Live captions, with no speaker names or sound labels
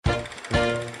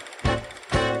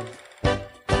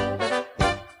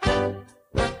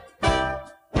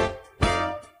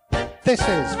This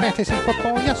is Fantasy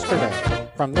Football Yesterday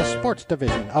from the Sports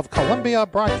Division of Columbia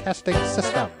Broadcasting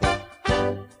System.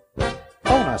 Phone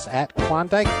us at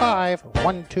Klondike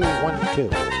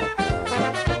 51212.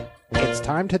 It's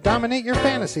time to dominate your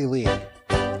fantasy league,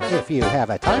 if you have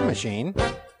a time machine.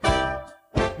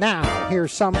 Now,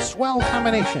 here's some swell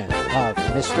combination of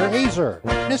Mr. Azer,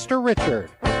 Mr. Richard,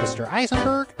 Mr.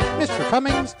 Eisenberg, Mr.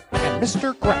 Cummings, and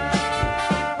Mr. Gretsch.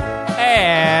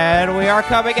 And we are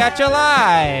coming at you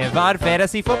live on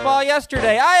Fantasy Football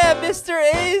Yesterday. I am Mr.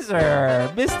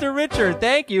 Azer. Mr. Richard,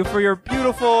 thank you for your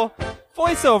beautiful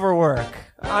voiceover work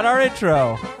on our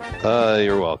intro.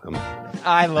 You're welcome.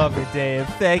 I love it, Dave.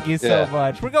 Thank you so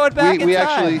much. We're going back in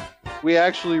time. We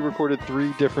actually recorded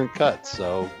 3 different cuts,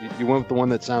 so you went with the one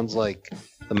that sounds like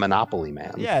the Monopoly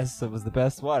Man. Yes, it was the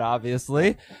best one,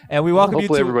 obviously. And we welcome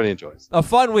Hopefully you to everybody enjoys a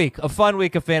fun week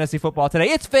of fantasy football today.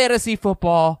 It's Fantasy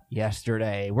Football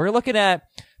Yesterday. We're looking at,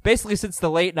 basically since the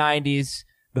late 90s,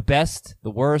 the best,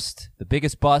 the worst, the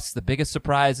biggest busts, the biggest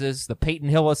surprises, the Peyton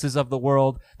Hillises of the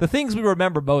world, the things we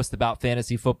remember most about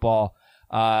fantasy football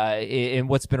in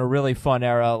what's been a really fun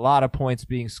era. A lot of points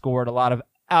being scored, a lot of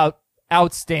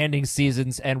outstanding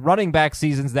seasons, and running back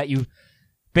seasons that you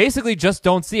basically just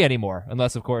don't see anymore,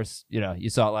 unless, of course, you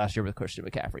saw it last year with Christian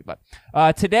McCaffrey. But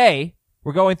today,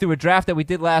 we're going through a draft that we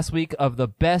did last week of the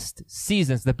best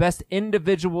seasons, the best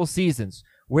individual seasons.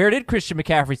 Where did Christian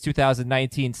McCaffrey's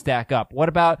 2019 stack up? What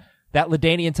about that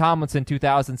LaDainian Tomlinson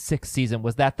 2006 season?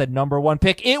 Was that the number one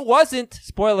pick? It wasn't.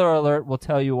 Spoiler alert. We'll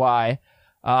tell you why.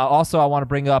 Also, I want to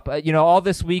bring up, all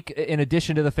this week, in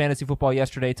addition to the Fantasy Football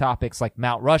Yesterday topics like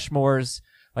Mount Rushmores,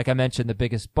 like I mentioned, the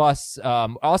biggest busts.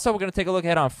 Also, we're going to take a look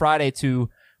ahead on Friday we're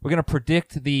going to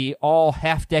predict the all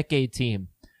half-decade team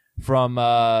from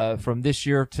this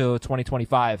year to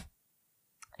 2025.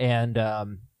 And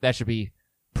that should be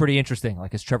pretty interesting,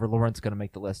 like is Trevor Lawrence going to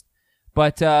make the list.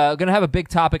 But going to have a big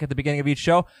topic at the beginning of each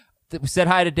show. We said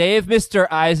hi to Dave. Mr.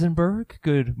 Eisenberg,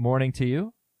 good morning to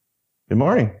you. Good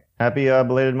morning. Happy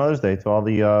belated Mother's Day to all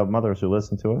the mothers who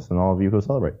listen to us and all of you who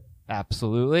celebrate.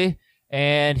 Absolutely.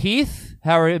 And Heath,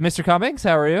 how are you? Mr. Cummings,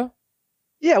 how are you?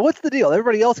 Yeah, what's the deal?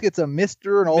 Everybody else gets a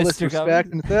Mr. and all Mr. this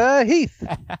respect. And Heath.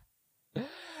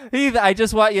 Heath, I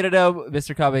just want you to know,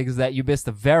 Mr. Cummings, that you missed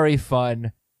a very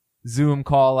fun Zoom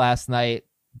call last night.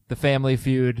 The Family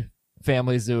Feud,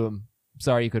 Family Zoom.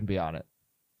 Sorry you couldn't be on it.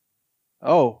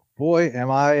 Oh, boy, am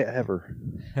I ever.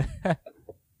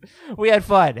 We had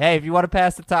fun. Hey, if you want to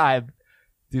pass the time,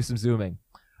 do some Zooming.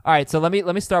 All right, so let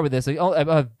me start with this. I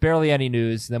have barely any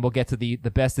news, and then we'll get to the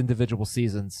best individual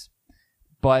seasons.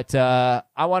 But I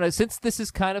want to, since this is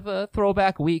kind of a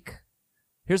throwback week,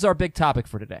 here's our big topic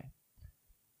for today.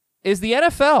 Is the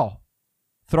NFL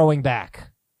throwing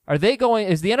back? Is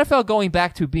the NFL going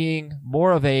back to being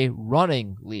more of a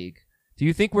running league? Do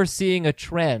you think we're seeing a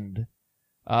trend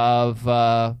of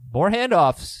more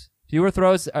handoffs, fewer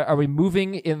throws? Are we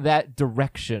moving in that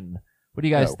direction? What do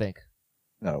you guys think?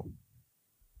 No.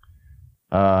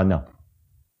 No.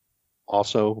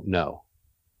 Also, no.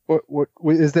 What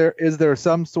is there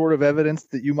some sort of evidence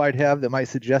that you might have that might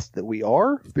suggest that we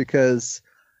are? Because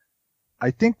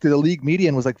I think the league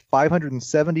median was like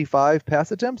 575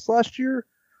 pass attempts last year.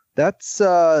 That's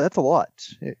a lot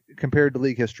compared to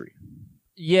league history.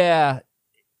 Yeah,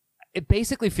 it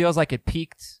basically feels like it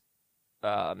peaked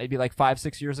maybe like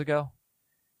 5-6 years ago,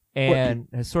 and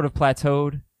has sort of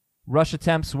plateaued. Rush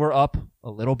attempts were up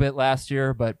a little bit last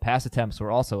year, but pass attempts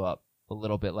were also up a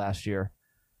little bit last year.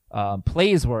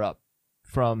 Plays were up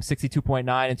from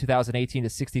 62.9 in 2018 to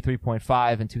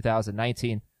 63.5 in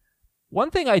 2019. One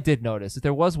thing I did notice, that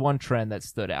there was one trend that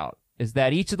stood out, is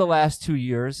that each of the last 2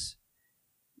 years,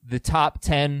 the top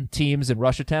 10 teams in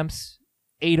rush attempts,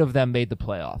 8 of them made the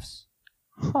playoffs.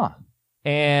 Huh.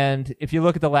 And if you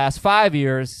look at the last 5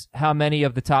 years, how many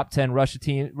of the top 10 rush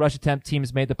attempt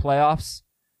teams made the playoffs?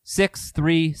 6,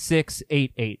 3, 6,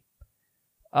 8, 8.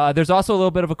 There's also a little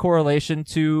bit of a correlation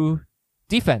to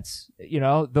defense.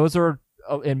 Those are,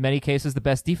 in many cases, the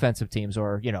best defensive teams,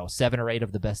 or, 7 or 8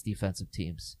 of the best defensive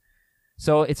teams.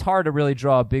 So it's hard to really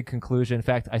draw a big conclusion. In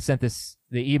fact, I sent the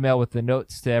email with the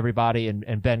notes to everybody,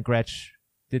 and Ben Gretsch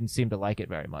didn't seem to like it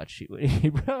very much.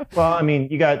 Well, I mean,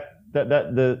 you got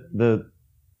the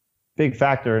big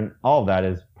factor in all of that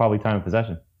is probably time of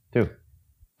possession too.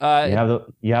 You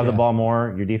have the ball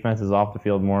more. Your defense is off the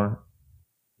field more.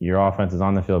 Your offense is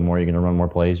on the field more. You're going to run more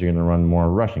plays. You're going to run more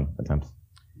rushing attempts.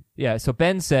 Yeah. So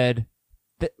Ben said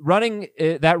that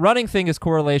running thing is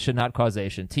correlation, not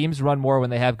causation. Teams run more when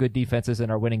they have good defenses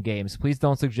and are winning games. Please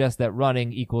don't suggest that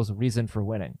running equals reason for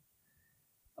winning.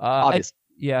 Obvious.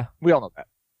 Yeah. We all know that.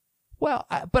 Well,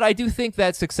 but I do think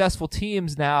that successful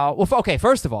teams now. Well, okay.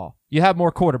 First of all, you have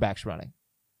more quarterbacks running,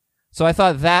 so I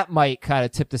thought that might kind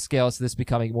of tip the scales to this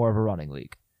becoming more of a running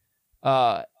league.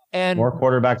 And more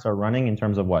quarterbacks are running in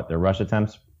terms of what? Their rush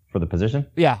attempts for the position?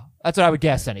 Yeah, that's what I would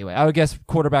guess anyway. I would guess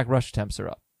quarterback rush attempts are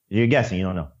up. You're guessing, you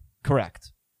don't know.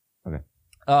 Correct. Okay.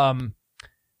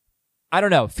 I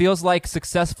don't know. Feels like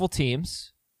successful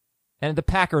teams, and the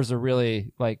Packers are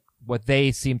really like what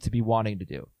they seem to be wanting to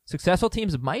do. Successful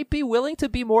teams might be willing to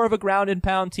be more of a ground and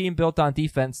pound team built on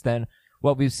defense than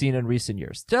what we've seen in recent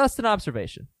years. Just an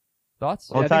observation.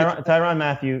 Thoughts? Well, Tyrann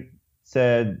Mathieu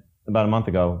said about a month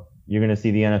ago, you're going to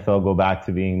see the NFL go back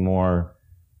to being more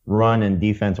run and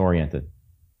defense oriented,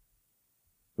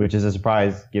 which is a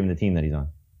surprise given the team that he's on.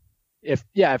 If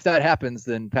that happens,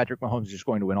 then Patrick Mahomes is just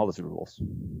going to win all the Super Bowls.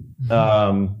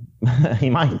 He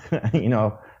might.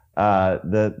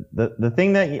 The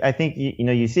thing that I think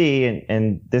you see,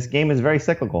 and this game is very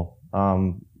cyclical.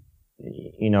 The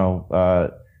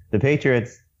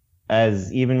Patriots,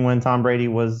 as even when Tom Brady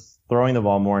was throwing the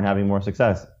ball more and having more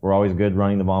success, were always good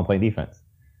running the ball and playing defense.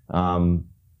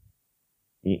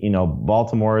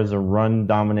 Baltimore is a run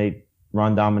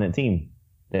dominant team.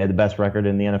 They had the best record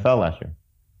in the NFL last year.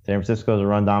 San Francisco is a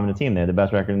run dominant team. They had the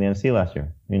best record in the NFC last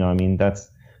year. That's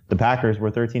the Packers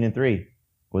were 13-3.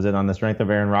 Was it on the strength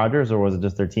of Aaron Rodgers, or was it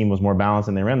just their team was more balanced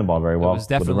and they ran the ball very well?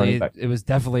 It was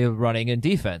definitely running and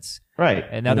defense. Right.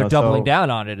 And now they're doubling down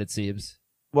on it seems.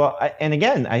 Well,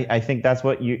 I think that's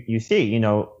what you see.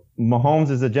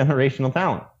 Mahomes is a generational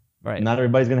talent. Right. Not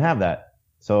everybody's going to have that.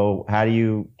 So how do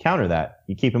you counter that?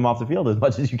 You keep him off the field as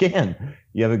much as you can.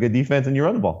 You have a good defense and you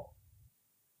run the ball.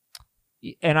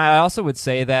 And I also would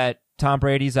say that Tom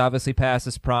Brady's obviously past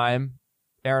his prime.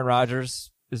 Aaron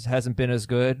Rodgers hasn't been as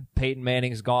good. Peyton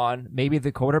Manning's gone. Maybe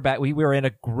the quarterback, we were in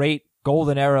a great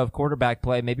golden era of quarterback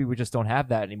play. Maybe we just don't have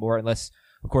that anymore unless,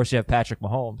 of course, you have Patrick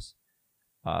Mahomes.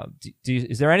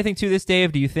 Is there anything to this,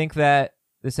 Dave? Do you think that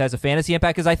this has a fantasy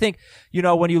impact? Because I think,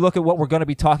 when you look at what we're going to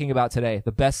be talking about today,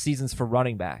 the best seasons for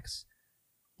running backs,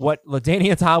 what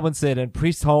LaDainian Tomlinson and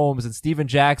Priest Holmes and Steven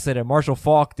Jackson and Marshall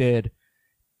Faulk did,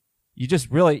 you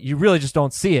really just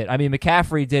don't see it. I mean,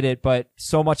 McCaffrey did it, but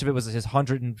so much of it was his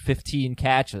 115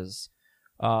 catches.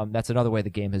 That's another way the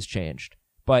game has changed.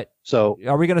 But so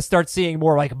are we going to start seeing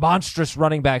more like monstrous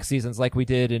running back seasons like we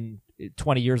did in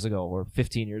 20 years ago or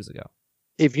 15 years ago?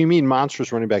 If you mean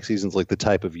monstrous running back seasons like the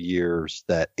type of years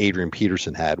that Adrian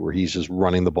Peterson had, where he's just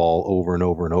running the ball over and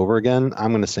over and over again,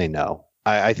 I'm going to say no.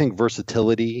 I think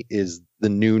versatility is the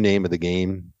new name of the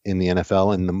game in the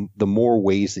NFL, and the more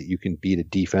ways that you can beat a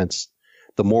defense,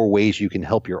 the more ways you can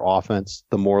help your offense,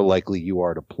 the more likely you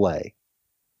are to play.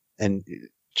 And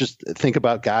just think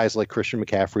about guys like Christian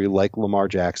McCaffrey, like Lamar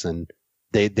Jackson.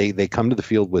 They come to the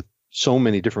field with so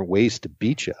many different ways to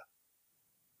beat you.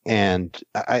 And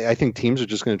I think teams are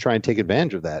just going to try and take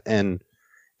advantage of that. And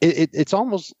it's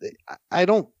almost, I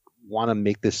don't want to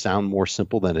make this sound more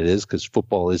simple than it is, because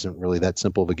football isn't really that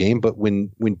simple of a game. But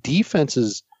when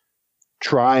defenses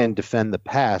try and defend the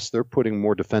pass, they're putting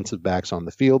more defensive backs on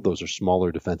the field. Those are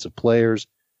smaller defensive players.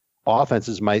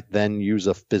 Offenses might then use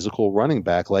a physical running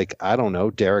back like, I don't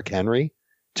know, Derrick Henry,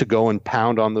 to go and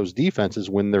pound on those defenses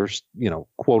when they're,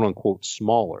 quote unquote,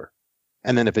 smaller.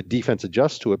 And then if a defense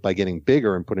adjusts to it by getting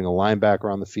bigger and putting a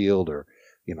linebacker on the field, or,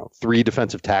 3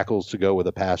 defensive tackles to go with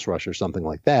a pass rush or something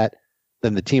like that,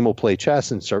 then the team will play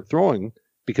chess and start throwing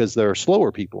because there are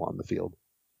slower people on the field.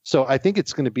 So I think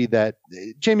it's going to be that.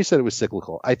 Jamie said it was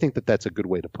cyclical. I think that that's a good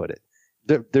way to put it.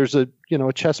 There's a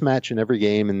chess match in every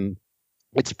game, and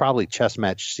it's probably chess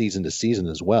match season to season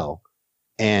as well.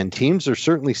 And teams are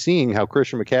certainly seeing how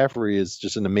Christian McCaffrey is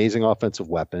just an amazing offensive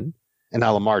weapon, and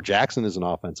how Lamar Jackson is an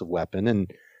offensive weapon. And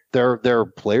there are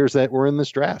players that were in this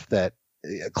draft that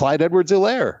Clyde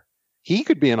Edwards-Helaire, he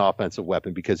could be an offensive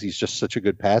weapon because he's just such a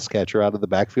good pass catcher out of the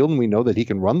backfield, and we know that he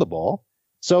can run the ball.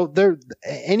 So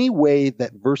any way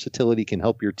that versatility can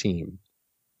help your team,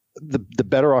 the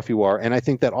better off you are. And I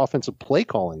think that offensive play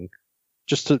calling,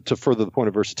 just to further the point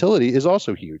of versatility, is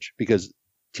also huge, because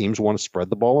teams want to spread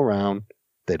the ball around.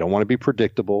 They don't want to be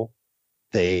predictable.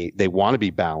 They want to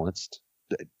be balanced.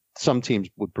 Some teams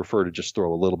would prefer to just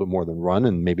throw a little bit more than run,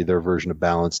 and maybe their version of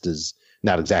balanced is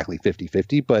not exactly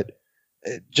 50-50, but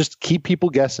just keep people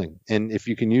guessing. And if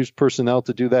you can use personnel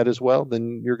to do that as well,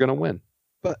 then you're going to win.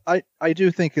 But I do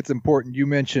think it's important. You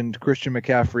mentioned Christian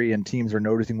McCaffrey, and teams are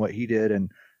noticing what he did. And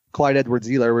Clyde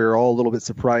Edwards-Helaire, we were all a little bit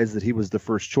surprised that he was the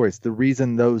first choice. The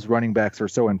reason those running backs are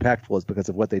so impactful is because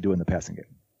of what they do in the passing game.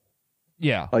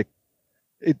 Yeah. Like,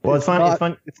 it's fun. Sorry,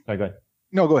 go ahead.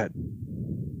 No, go ahead.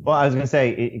 Well, I was going to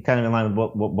say, it kind of in line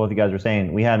with what both you guys were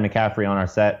saying. We had McCaffrey on our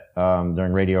set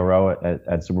during Radio Row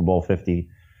at Super Bowl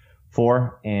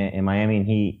 54 in Miami, and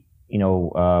he,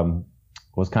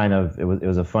 was kind of it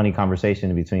was a funny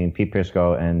conversation between Pete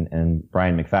Prisco and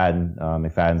Brian McFadden.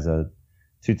 McFadden's a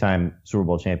 2-time Super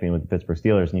Bowl champion with the Pittsburgh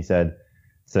Steelers, and he said,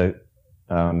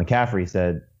 McCaffrey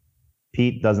said,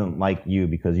 Pete doesn't like you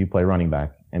because you play running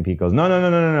back. And Pete goes,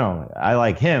 no. I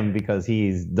like him because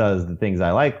he does the things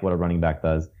I like what a running back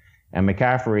does. And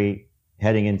McCaffrey,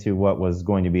 heading into what was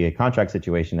going to be a contract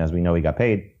situation, as we know he got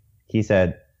paid, he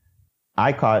said,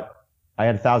 I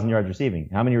had 1,000 yards receiving.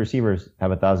 How many receivers have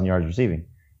 1,000 yards receiving?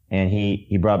 And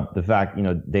he brought up the fact,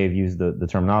 Dave used the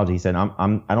terminology. He said, I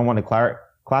don't want to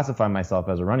classify myself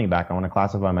as a running back. I want to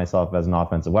classify myself as an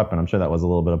offensive weapon. I'm sure that was a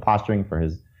little bit of posturing for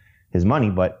his money,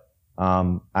 but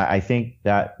I think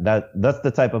that's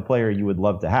the type of player you would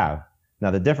love to have.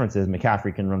 Now, the difference is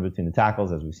McCaffrey can run between the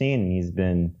tackles, as we've seen, and he's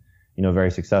been,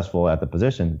 very successful at the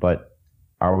position. But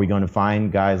are we going to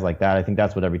find guys like that? I think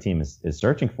that's what every team is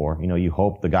searching for. You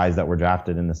hope the guys that were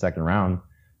drafted in the second round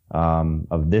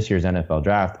of this year's NFL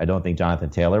draft, I don't think Jonathan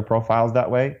Taylor profiles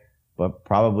that way, but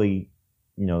probably,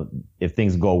 if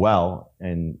things go well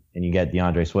and you get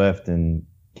DeAndre Swift and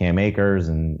Cam Akers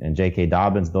and J.K.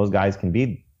 Dobbins, those guys can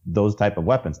be those type of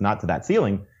weapons, not to that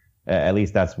ceiling. At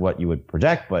least that's what you would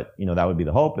project, but that would be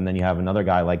the hope. And then you have another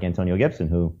guy like Antonio Gibson,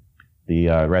 who the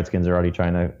Redskins are already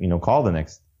trying to, call the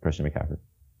next Christian McCaffrey.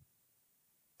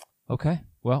 Okay.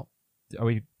 Well,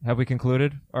 have we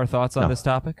concluded our thoughts on this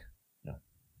topic? No.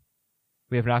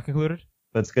 We have not concluded?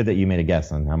 But it's good that you made a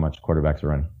guess on how much quarterbacks are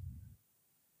running.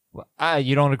 Well,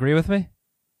 you don't agree with me?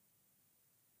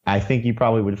 I think you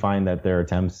probably would find that their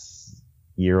attempts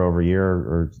year over year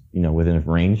or, within a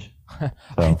range. So.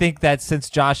 I think that since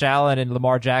Josh Allen and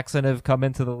Lamar Jackson have come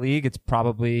into the league, it's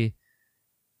probably,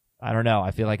 I don't know,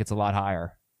 I feel like it's a lot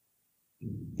higher.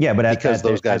 Yeah, but because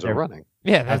those guys are running.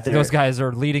 Yeah, those guys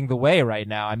are leading the way right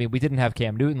now. I mean, we didn't have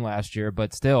Cam Newton last year,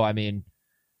 but still, I mean,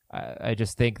 I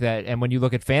just think that, and when you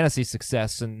look at fantasy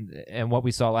success and what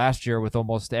we saw last year with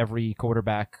almost every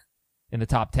quarterback in the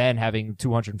top 10 having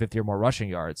 250 or more rushing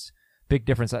yards, big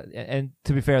difference. And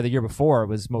to be fair, the year before it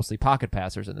was mostly pocket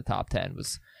passers in the top 10. It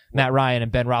was Matt Ryan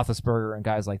and Ben Roethlisberger and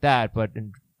guys like that. But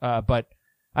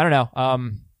I don't know.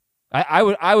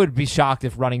 I would be shocked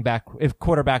if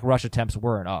quarterback rush attempts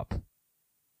weren't up.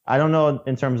 I don't know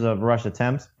in terms of rush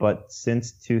attempts, but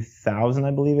since 2000,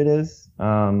 I believe it is,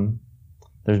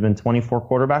 there's been 24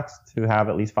 quarterbacks to have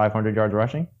at least 500 yards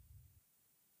rushing.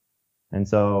 And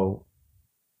so,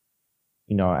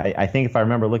 I think if I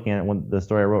remember looking at the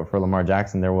story I wrote for Lamar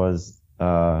Jackson, there was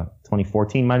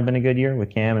 2014 might have been a good year with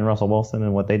Cam and Russell Wilson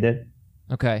and what they did.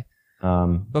 Okay.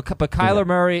 But Kyler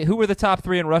Murray, who were the top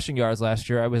 3 in rushing yards last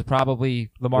year? It was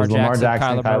probably Lamar Jackson,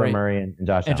 Kyler Murray, and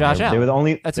Josh Allen. They were the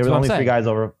only 3 guys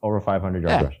over 500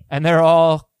 yards rushing. And they're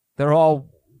all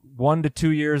 1 to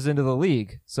 2 years into the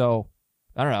league. So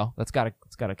I don't know. It's got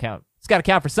to count. It's got to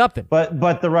count for something.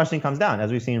 But the rushing comes down,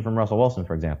 as we've seen from Russell Wilson,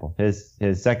 for example. His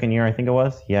second year, I think it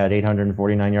was, he had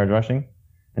 849 yards rushing,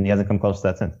 and he hasn't come close to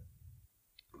that since.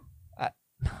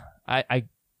 I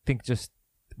think just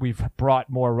we've brought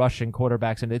more rushing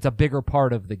quarterbacks, and it's a bigger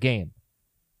part of the game.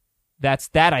 That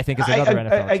I think is another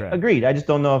NFL trend. Agreed. I just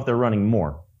don't know if they're running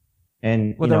more.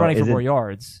 And they're running for more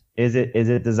yards. Is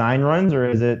it design runs or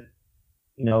is it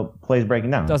plays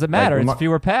breaking down? Doesn't matter. It's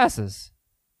fewer passes.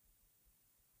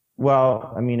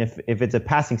 Well, I mean, if it's a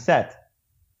passing set,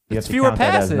 it's fewer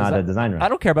passes. That as not a design run. I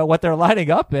don't care about what they're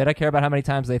lining up in. I care about how many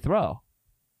times they throw.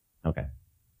 Okay.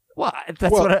 Well,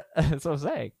 that's what I'm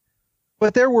saying.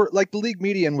 But there were, the league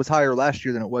median was higher last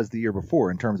year than it was the year before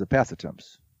in terms of pass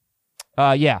attempts.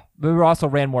 Yeah. But we also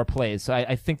ran more plays. So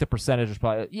I think the percentage was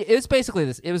probably, it was basically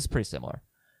this. It was pretty similar.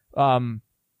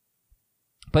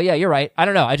 But yeah, you're right. I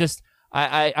don't know.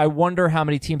 I wonder how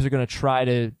many teams are going to try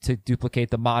to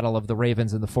duplicate the model of the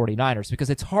Ravens and the 49ers,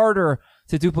 because it's harder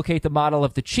to duplicate the model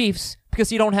of the Chiefs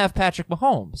because you don't have Patrick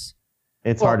Mahomes.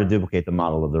 It's hard to duplicate the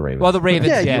model of the Ravens. Well, the Ravens,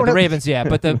 the Ravens,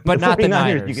 but not the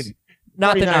Niners.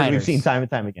 Not the Niners. We've seen time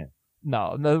and time again.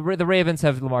 No, the Ravens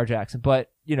have Lamar Jackson,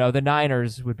 but the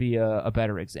Niners would be a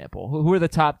better example. Who are the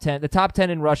top 10? The top 10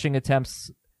 in rushing attempts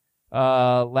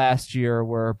last year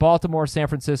were Baltimore, San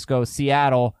Francisco,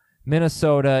 Seattle,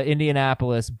 Minnesota,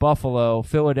 Indianapolis, Buffalo,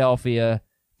 Philadelphia,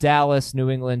 Dallas, New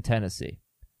England, Tennessee.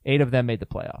 8 of them made the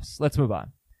playoffs. Let's move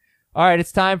on. All right,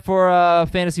 it's time for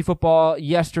fantasy football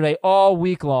yesterday all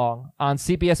week long on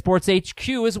CBS Sports HQ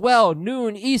as well,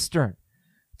 noon Eastern.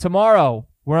 Tomorrow,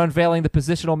 we're unveiling the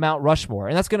positional Mount Rushmore,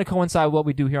 and that's going to coincide with what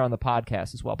we do here on the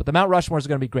podcast as well. But the Mount Rushmore is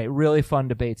going to be great. Really fun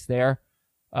debates there.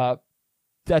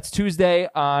 That's Tuesday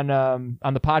on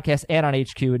the podcast and on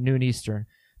HQ at noon Eastern.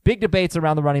 Big debates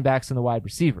around the running backs and the wide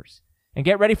receivers. And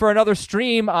get ready for another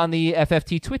stream on the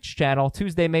FFT Twitch channel.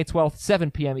 Tuesday, May 12th, 7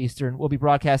 p.m. Eastern. We'll be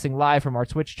broadcasting live from our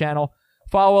Twitch channel.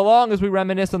 Follow along as we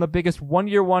reminisce on the biggest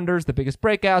one-year wonders, the biggest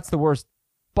breakouts, the worst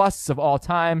busts of all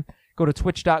time. Go to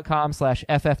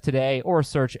twitch.com/FFToday or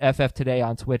search FFToday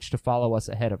on Twitch to follow us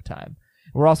ahead of time.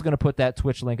 We're also going to put that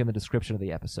Twitch link in the description of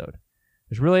the episode.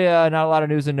 There's really not a lot of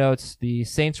news and notes. The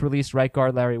Saints released right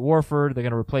guard Larry Warford. They're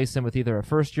going to replace him with either a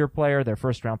first-year player, their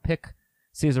first-round pick,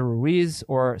 Cesar Ruiz,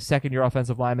 or second-year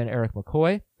offensive lineman Eric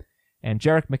McCoy. And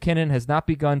Jerick McKinnon has not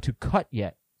begun to cut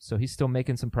yet, so he's still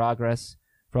making some progress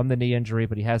from the knee injury,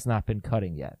 but he has not been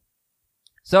cutting yet.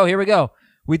 So here we go.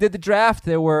 We did the draft.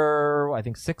 There were, I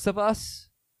think, 6 of us.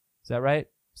 Is that right?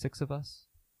 6 of us?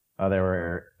 There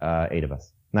were 8 of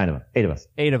us. 9 of us. 8 of us.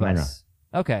 8 of 9 us.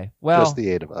 Okay. Well, just the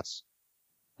 8 of us.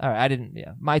 All right.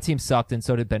 My team sucked, and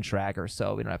so did Ben Schrager,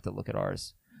 so we don't have to look at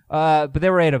ours. But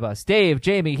there were 8 of us. Dave,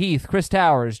 Jamie, Heath, Chris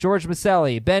Towers, George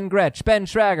Maselli, Ben Gretsch, Ben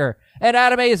Schrager, and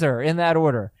Adam Azer in that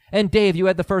order. And Dave, you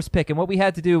had the first pick, and what we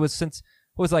had to do was, since it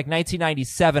was like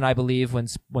 1997, I believe, when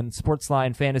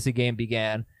Sportsline Fantasy Game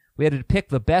began, we had to pick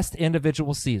the best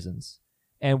individual seasons.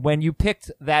 And when you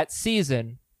picked that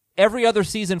season, every other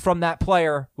season from that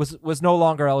player was no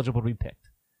longer eligible to be picked.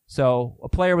 So a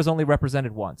player was only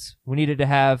represented once. We needed to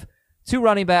have 2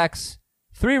 running backs,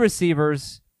 3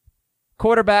 receivers,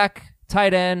 quarterback,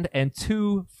 tight end, and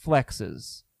 2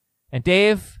 flexes. And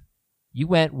Dave, you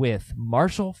went with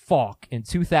Marshall Faulk in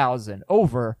 2000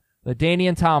 over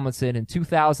LaDainian Tomlinson in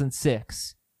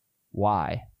 2006.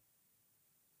 Why?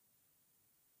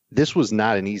 This was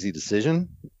not an easy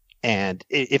decision. And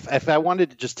if I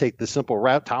wanted to just take the simple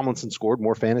route, Tomlinson scored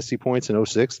more fantasy points in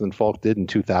 2006 than Faulk did in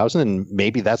 2000, and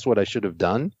maybe that's what I should have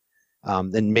done.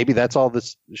 And maybe that's all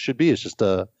this should be. It's just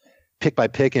a pick by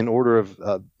pick in order of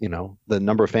the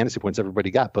number of fantasy points everybody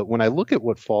got. But when I look at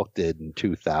what Faulk did in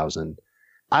 2000,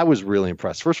 I was really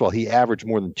impressed. First of all, he averaged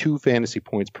more than 2 fantasy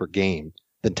points per game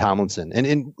than Tomlinson.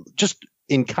 And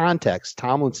in context,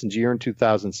 Tomlinson's year in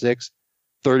 2006,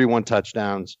 31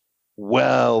 touchdowns,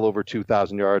 well over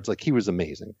 2,000 yards. Like, he was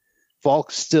amazing. Faulk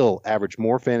still averaged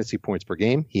more fantasy points per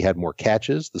game. He had more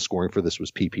catches. The scoring for this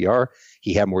was PPR.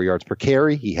 He had more yards per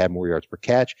carry. He had more yards per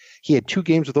catch. He had 2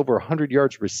 games with over 100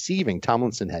 yards receiving.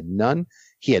 Tomlinson had none.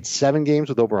 He had 7 games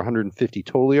with over 150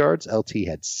 total yards. LT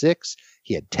had 6.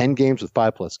 He had 10 games with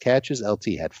 5+ catches.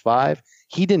 LT had 5.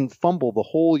 He didn't fumble the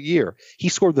whole year. He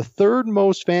scored the 3rd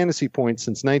most fantasy points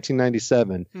since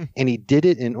 1997, and he did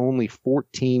it in only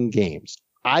 14 games.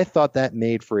 I thought that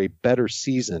made for a better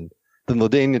season than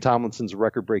LaDainian Tomlinson's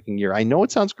record-breaking year. I know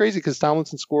it sounds crazy because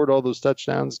Tomlinson scored all those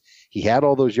touchdowns. He had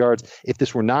all those yards. If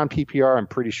this were non-PPR, I'm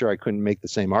pretty sure I couldn't make the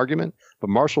same argument.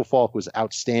 But Marshall Faulk was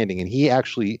outstanding, and he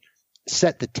actually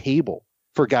set the table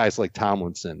for guys like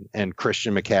Tomlinson and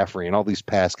Christian McCaffrey and all these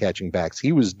pass-catching backs.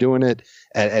 He was doing it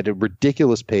at a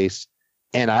ridiculous pace.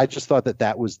 And I just thought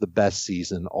that was the best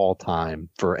season all time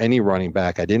for any running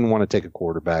back. I didn't want to take a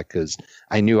quarterback because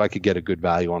I knew I could get a good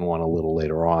value on one a little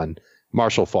later on.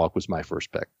 Marshall Faulk was my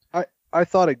first pick. I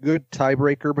thought a good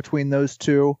tiebreaker between those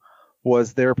two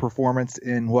was their performance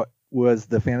in what was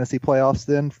the fantasy playoffs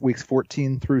then, weeks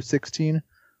 14 through 16.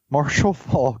 Marshall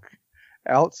Faulk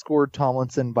outscored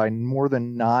Tomlinson by more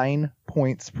than 9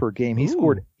 points per game. He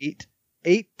scored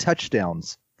eight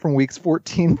touchdowns from weeks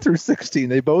 14 through 16.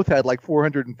 They both had like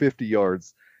 450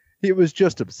 yards. It was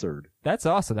just absurd. That's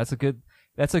awesome. That's a good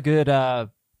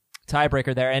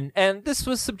tiebreaker there. And this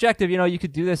was subjective. You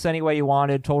could do this any way you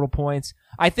wanted, total points.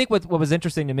 I think what was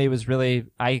interesting to me was really,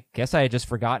 I guess I had just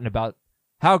forgotten about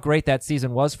how great that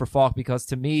season was for Faulk, because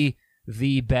to me,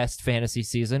 the best fantasy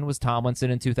season was Tomlinson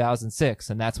in 2006,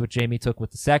 and that's what Jamie took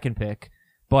with the second pick.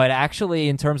 But actually,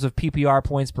 in terms of PPR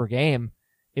points per game,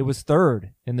 it was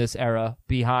 3rd in this era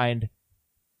behind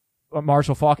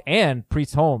Marshall Faulk and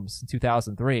Priest Holmes in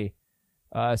 2003.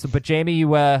 But Jamie, you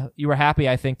were happy,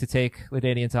 I think, to take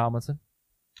LaDainian Tomlinson.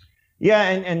 Yeah,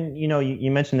 and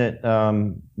you mentioned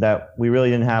that we really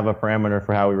didn't have a parameter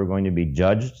for how we were going to be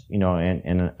judged.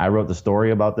 And I wrote the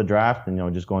story about the draft,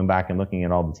 and just going back and looking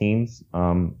at all the teams.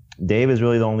 Dave is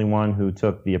really the only one who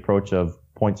took the approach of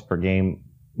points per game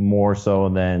more so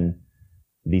than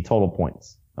the total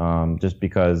points. Just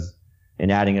because in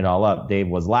adding it all up, Dave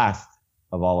was last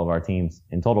of all of our teams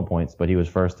in total points, but he was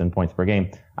first in points per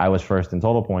game. I was first in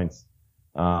total points,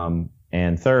 and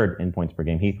 3rd in points per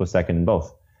game. Heath was 2nd in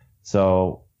both.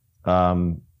 So,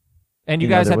 and you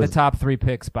guys had the top 3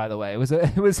 picks, by the way. It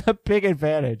was a big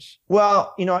advantage.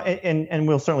 Well, and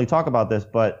we'll certainly talk about this,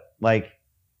 but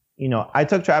I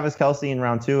took Travis Kelce in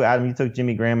round 2. Adam, you took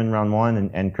Jimmy Graham in round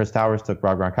 1, and Chris Towers took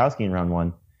Rob Gronkowski in round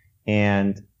 1.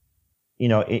 And,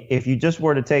 if you just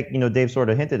were to take, Dave sort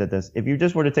of hinted at this, if you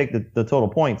just were to take the total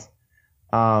points,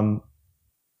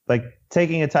 like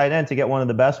taking a tight end to get one of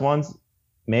the best ones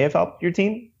may have helped your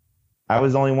team. I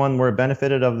was the only one where it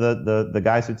benefited of the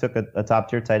guys who took a top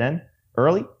tier tight end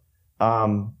early.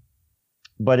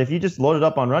 But if you just loaded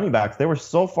up on running backs, they were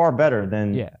so far better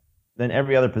than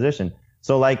every other position.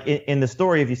 So like in the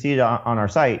story, if you see it on our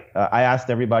site, I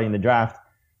asked everybody in the draft,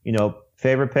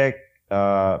 favorite pick,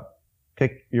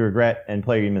 pick you regret, and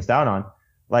player you missed out on.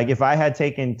 Like if I had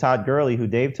taken Todd Gurley, who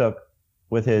Dave took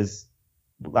with his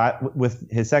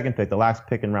second pick, the last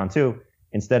pick in round 2,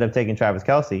 instead of taking Travis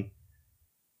Kelce,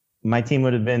 my team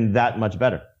would have been that much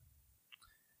better.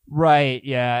 Right.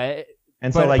 Yeah.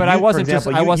 And so, but I wasn't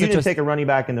you didn't take a running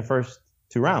back in the first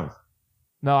 2 rounds.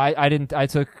 No, I didn't. I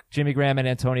took Jimmy Graham and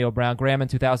Antonio Brown. Graham in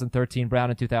 2013,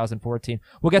 Brown in 2014.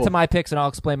 We'll get to my picks and I'll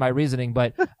explain my reasoning,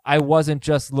 but I wasn't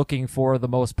just looking for the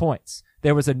most points.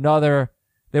 There was another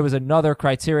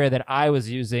criteria that I was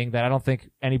using that I don't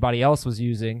think anybody else was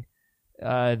using,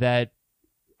 that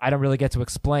I don't really get to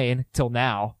explain till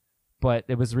now, but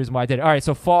it was the reason why I did it. All right,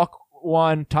 so Falk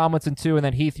 1, Tomlinson 2, and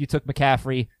then Heath, you took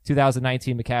McCaffrey,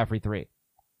 2019 McCaffrey 3.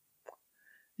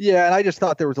 Yeah, and I just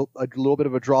thought there was a little bit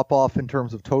of a drop off in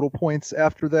terms of total points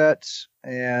after that,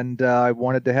 and I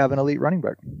wanted to have an elite running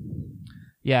back.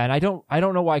 Yeah, and I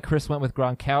don't know why Chris went with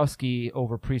Gronkowski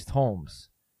over Priest Holmes,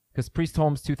 because Priest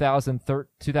Holmes'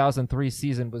 2003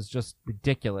 season was just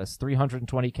ridiculous.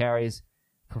 320 carries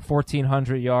for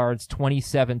 1,400 yards,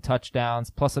 27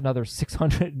 touchdowns, plus another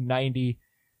 690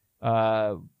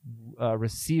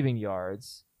 receiving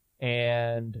yards,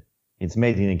 and it's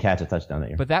amazing he didn't catch a touchdown that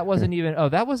year. But that wasn't even. I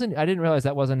didn't realize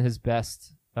that wasn't his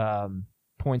best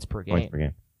points per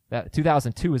game. That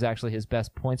 2002 was actually his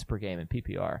best points per game in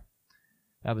PPR.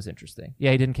 That was interesting. Yeah,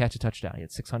 he didn't catch a touchdown. He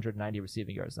had 690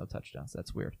 receiving yards, no touchdowns.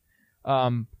 That's weird.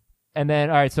 And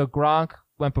then all right, so Gronk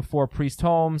went before Priest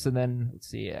Holmes, and then let's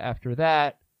see, after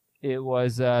that it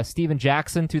was Steven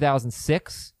Jackson,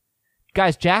 2006.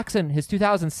 Guys, Jackson, his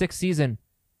 2006 season,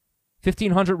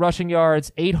 1,500 rushing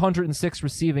yards, 806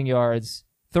 receiving yards,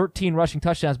 13 rushing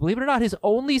touchdowns. Believe it or not, his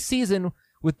only season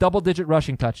with double-digit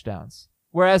rushing touchdowns.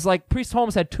 Whereas, like, Priest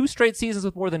Holmes had 2 straight seasons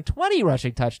with more than 20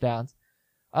 rushing touchdowns.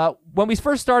 When we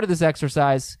first started this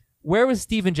exercise, where was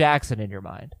Steven Jackson in your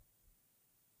mind?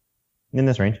 In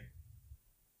this range.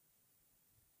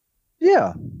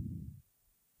 Yeah.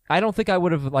 I don't think I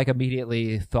would have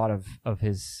immediately thought of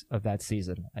that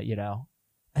season,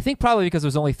 I think probably because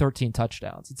there's only 13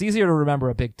 touchdowns. It's easier to remember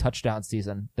a big touchdown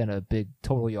season than a big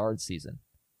total yard season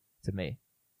to me.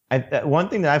 One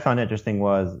thing that I found interesting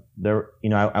was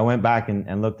I went back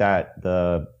and looked at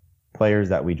the players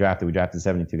that we drafted. We drafted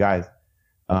 72 guys.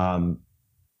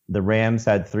 The Rams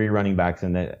had 3 running backs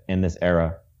in this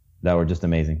era that were just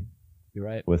amazing. You're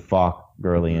right. With Falk,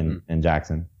 Gurley, and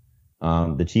Jackson.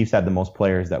 The Chiefs had the most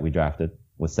players that we drafted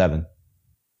with 7.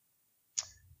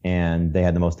 And they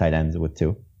had the most tight ends with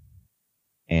 2.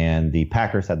 And the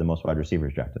Packers had the most wide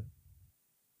receivers drafted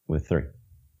with 3.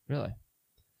 Really?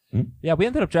 Mm-hmm. Yeah, we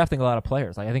ended up drafting a lot of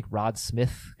players. I think Rod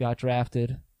Smith got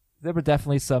drafted. There were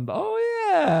definitely some. Oh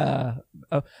yeah.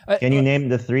 Can you name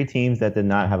the 3 teams that did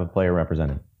not have a player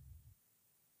represented?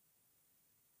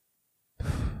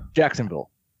 Jacksonville.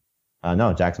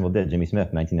 No, Jacksonville did. Jimmy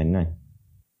Smith, 1999.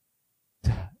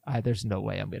 There's no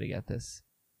way I'm going to get this.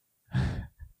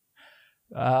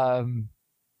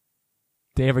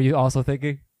 Dave, are you also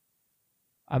thinking?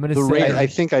 I'm going to say. I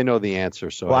think I know the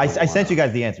answer. So I sent you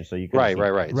guys the answer, so you can. Right.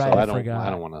 So I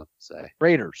don't want to say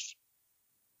Raiders.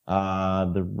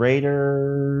 The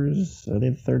Raiders, are they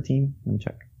the 3rd team? Let me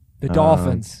check. The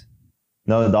Dolphins.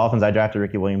 No, the Dolphins. I drafted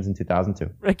Ricky Williams in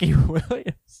 2002. Ricky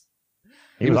Williams.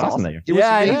 He was awesome that year. He was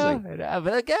amazing. Yeah,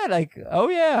 but again,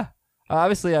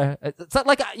 obviously, it's not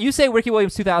like you say Ricky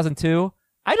Williams 2002.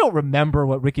 I don't remember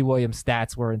what Ricky Williams'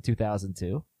 stats were in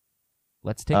 2002.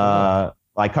 Let's take a look.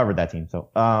 I covered that team. So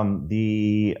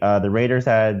the Raiders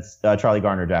had Charlie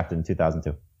Garner drafted in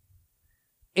 2002.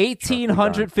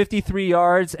 1,853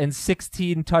 yards and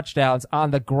 16 touchdowns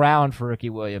on the ground for Ricky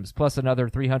Williams, plus another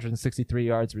 363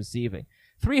 yards receiving.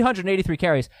 383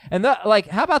 carries. And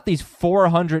how about these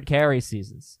 400 carry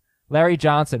seasons? Larry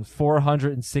Johnson,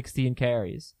 416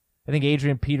 carries. I think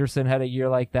Adrian Peterson had a year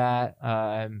like that.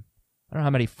 I don't know how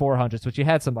many 400s, but you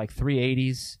had some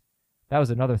 380s. That was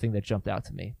another thing that jumped out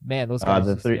to me. Man, those guys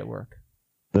used to get work.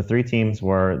 The 3 teams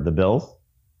were the Bills,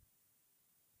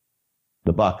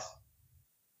 the Bucks,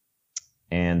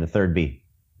 and the 3rd B,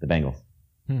 the Bengals.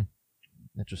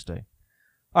 Interesting.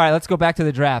 All right, let's go back to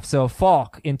the draft. So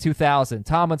Falk in 2000,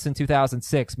 Tomlinson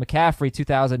 2006, McCaffrey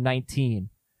 2019,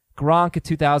 Gronk in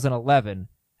 2011.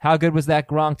 How good was that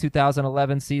Gronk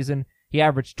 2011 season? He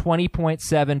averaged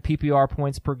 20.7 PPR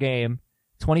points per game,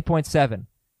 20.7.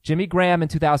 Jimmy Graham in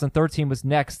 2013 was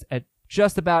next at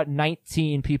just about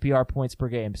 19 PPR points per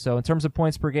game. So in terms of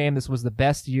points per game, this was the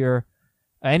best year.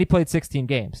 And he played 16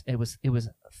 games. It was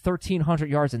 1,300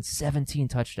 yards and 17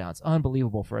 touchdowns.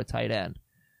 Unbelievable for a tight end.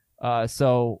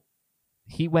 So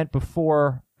he went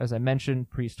before, as I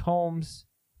mentioned, Priest Holmes,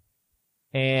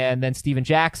 and then Steven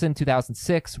Jackson,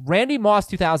 2006. Randy Moss,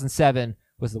 2007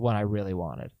 was the one I really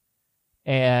wanted.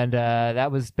 And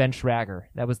that was Ben Schrager.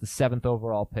 That was the 7th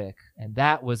overall pick. And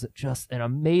that was just an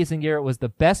amazing year. It was the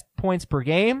best points per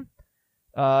game.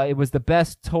 It was the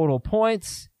best total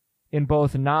points in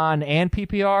both non and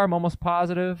PPR. I'm almost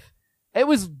positive. It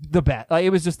was the best. It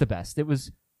was just the best. It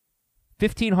was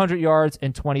 1,500 yards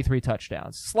and 23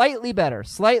 touchdowns. Slightly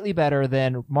better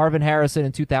than Marvin Harrison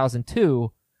in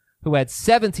 2002, who had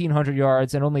 1,700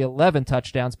 yards and only 11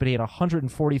 touchdowns, but he had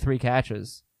 143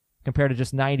 catches compared to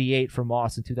just 98 for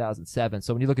Moss in 2007.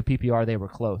 So when you look at PPR, they were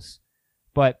close.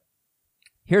 But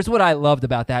here's what I loved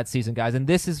about that season, guys, and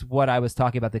this is what I was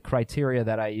talking about, the criteria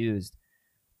that I used.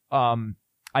 I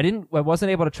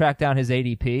wasn't able to track down his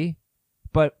ADP,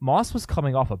 but Moss was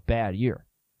coming off a bad year.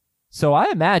 So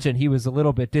I imagine he was a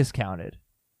little bit discounted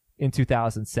in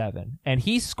 2007. And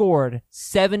he scored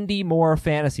 70 more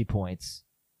fantasy points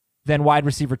than wide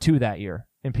receiver 2 that year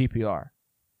in PPR.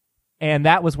 And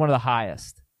that was one of the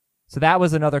highest. So that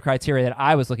was another criteria that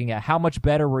I was looking at. How much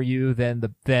better were you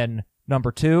than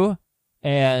number 2?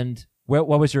 And what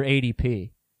was your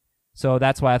ADP? So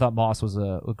that's why I thought Moss was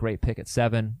a great pick at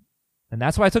 7. And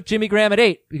that's why I took Jimmy Graham at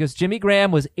 8, because Jimmy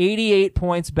Graham was 88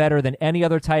 points better than any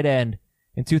other tight end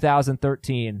in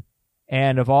 2013.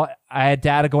 And I had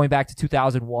data going back to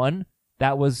 2001.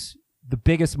 That was the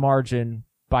biggest margin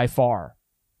by far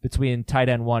between tight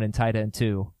end 1 and tight end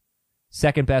 2.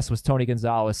 Second best was Tony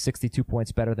Gonzalez, 62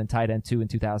 points better than tight end 2 in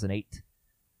 2008.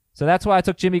 So that's why I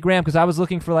took Jimmy Graham, because I was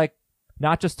looking for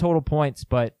not just total points,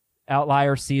 but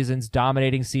outlier seasons,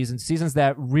 dominating seasons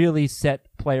that really set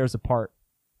players apart.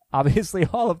 Obviously,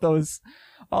 all of those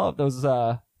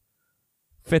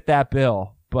fit that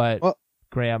bill, but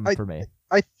Graham for me.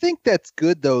 I think that's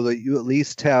good, though, that you at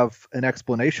least have an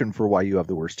explanation for why you have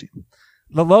the worst team.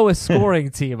 The lowest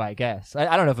scoring team, I guess.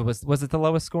 I don't know if it was it the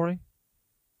lowest scoring?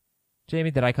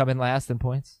 Jamie, did I come in last in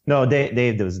points? No,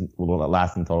 Dave was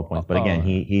last in total points, but again,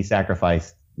 he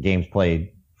sacrificed games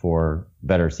played for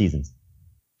better seasons.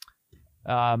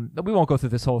 We won't go through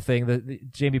this whole thing.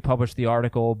 Jamie published the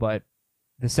article, but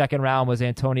the second round was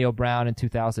Antonio Brown in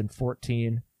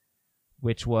 2014,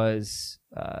 which was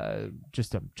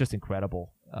just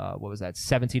incredible. What was that?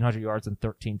 1,700 yards and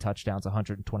 13 touchdowns,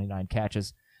 129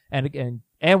 catches. And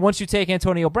once you take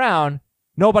Antonio Brown,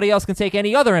 nobody else can take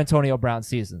any other Antonio Brown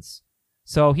seasons.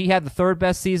 So he had the 3rd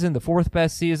best season, the 4th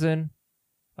best season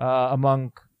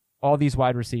among all these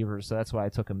wide receivers. So that's why I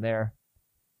took him there.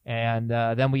 And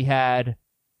then we had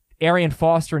Arian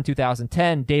Foster in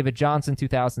 2010, David Johnson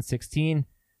 2016.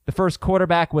 The first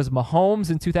quarterback was Mahomes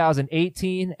in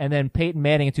 2018, and then Peyton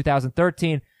Manning in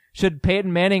 2013. Is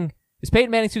Peyton Manning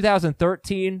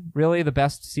 2013 really the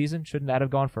best season? Shouldn't that have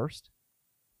gone first?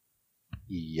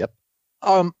 Yep.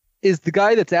 Is the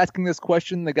guy that's asking this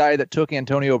question the guy that took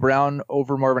Antonio Brown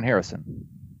over Marvin Harrison?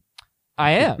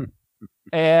 I am.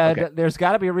 And okay. There's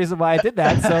got to be a reason why I did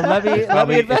that. So let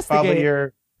me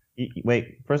investigate.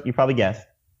 First, you probably guessed.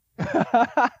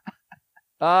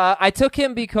 I took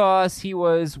him because he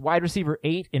was wide receiver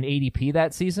 8 in ADP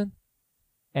that season,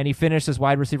 and he finished as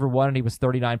wide receiver 1, and he was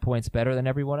 39 points better than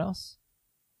everyone else.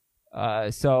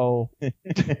 So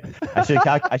I should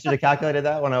have calculated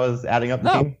that when I was adding up the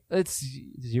team. It's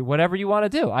whatever you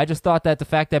want to do. I just thought that the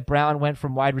fact that Brown went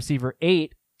from wide receiver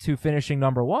 8 to finishing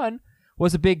number 1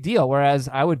 was a big deal, whereas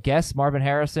I would guess Marvin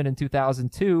Harrison in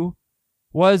 2002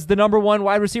 was the number 1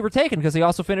 wide receiver taken because he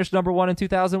also finished number 1 in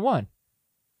 2001.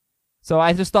 So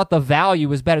I just thought the value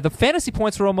was better. The fantasy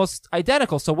points were almost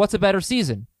identical. So what's a better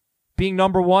season? Being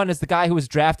number 1 as the guy who was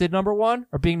drafted number 1,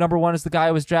 or being number 1 as the guy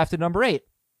who was drafted number 8?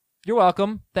 You're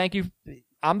welcome. Thank you.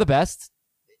 I'm the best.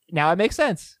 Now it makes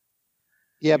sense.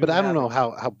 Yeah, but I don't know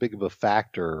how big of a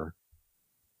factor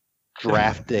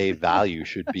draft day value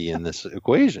should be in this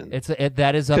equation.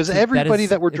 That is because everybody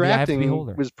that we're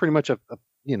drafting was pretty much a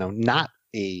not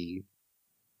a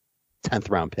 10th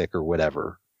round pick or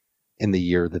whatever in the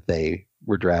year that they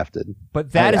were drafted.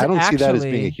 But I don't see that as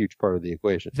being a huge part of the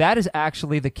equation. That is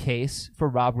actually the case for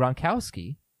Rob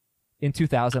Gronkowski in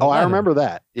 2011. Oh, I remember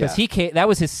that. Because that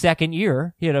was his second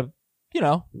year. He had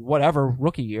whatever,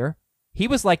 rookie year, he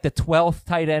was like the 12th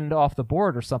tight end off the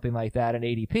board or something like that in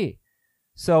ADP.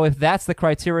 So if that's the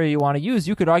criteria you want to use,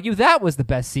 you could argue that was the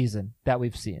best season that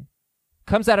we've seen.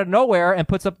 Comes out of nowhere and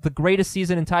puts up the greatest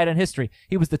season in tight end history.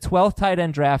 He was the 12th tight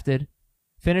end drafted,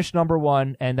 finished number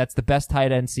 1, and that's the best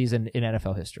tight end season in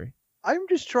NFL history. I'm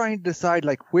just trying to decide,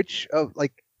 which of,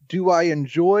 do I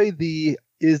enjoy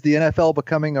is the NFL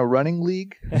becoming a running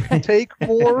league take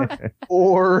more,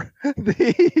 or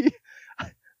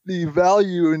the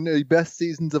value in the best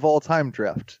seasons of all time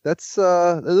draft? Those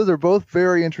are both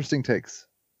very interesting takes.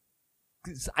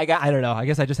 I don't know. I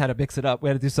guess I just had to mix it up. We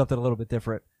had to do something a little bit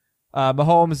different.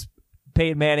 Mahomes,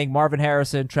 Peyton Manning, Marvin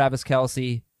Harrison, Travis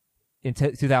Kelce in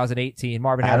 2018.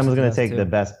 Adam was going to take the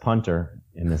best punter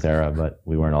in this era, but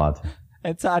we weren't allowed to.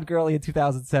 And Todd Gurley in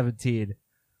 2017.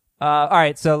 All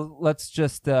right, so let's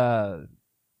just, I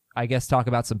guess, talk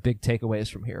about some big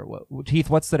takeaways from here. Heath,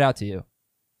 what stood out to you?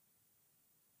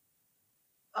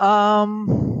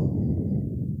 Overall,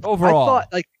 I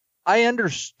thought, I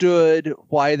understood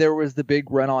why there was the big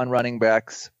run on running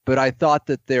backs, but I thought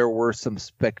that there were some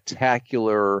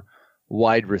spectacular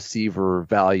wide receiver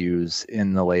values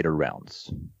in the later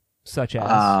rounds. Such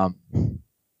as?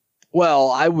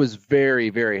 Well, I was very,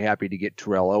 very happy to get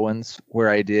Terrell Owens where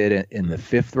I did in the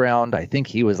 5th round. I think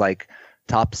he was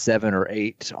top 7 or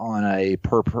 8 on a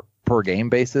per game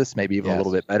basis, maybe even a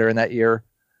little bit better in that year.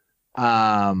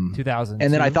 2000.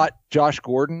 And then I thought Josh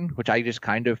Gordon, which I just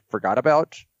kind of forgot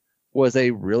about, was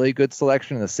a really good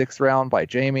selection in the 6th round by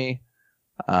Jamie.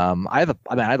 I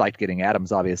liked getting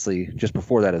Adams, obviously, just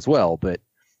before that as well, but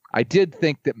I did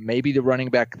think that maybe the running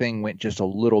back thing went just a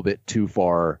little bit too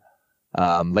far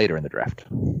later in the draft.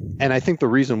 And I think the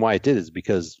reason why it did is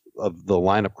because of the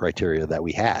lineup criteria that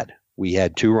we had. We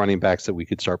had 2 running backs that we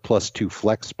could start plus 2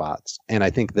 flex spots. And I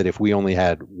think that if we only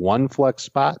had 1 flex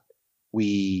spot,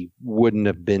 we wouldn't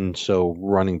have been so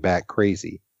running back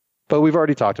crazy. But we've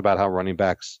already talked about how running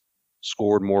backs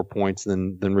scored more points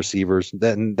than receivers.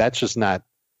 Then that's just not,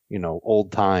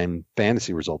 old time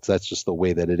fantasy results. That's just the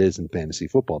way that it is in fantasy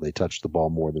football. They touch the ball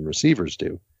more than receivers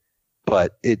do.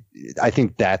 But I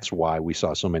think that's why we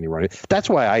saw so many running. That's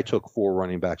why I took 4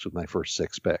 running backs with my first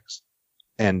 6 picks.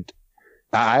 And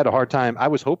I had a hard time. I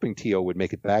was hoping T.O. would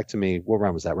make it back to me. What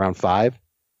round was that? Round 5?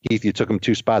 Heath, you took him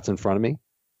 2 spots in front of me.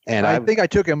 And I think I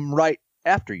took him right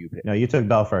after you picked. No, you took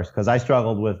Bell first because I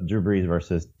struggled with Drew Brees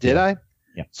versus. Did I?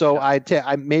 Yeah. So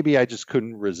maybe I just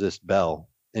couldn't resist Bell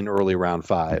in early round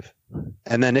 5.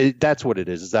 And then that's what it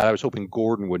is that I was hoping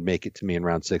Gordon would make it to me in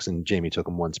round 6, and Jamie took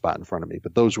him 1 spot in front of me.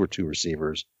 But those were 2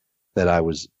 receivers that I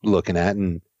was looking at.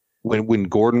 And when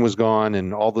Gordon was gone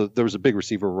and there was a big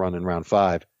receiver run in round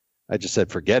 5, I just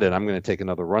said, forget it. I'm going to take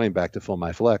another running back to fill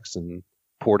my flex, and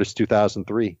Portis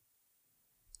 2003.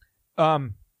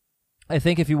 I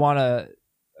think if you want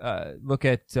to look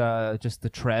at just the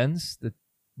trends, the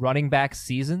running back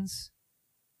seasons,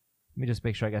 let me just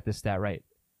make sure I got this stat right.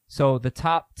 So the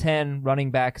top 10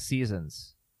 running back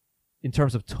seasons in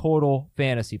terms of total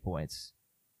fantasy points,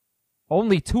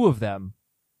 only 2 of them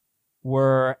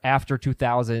were after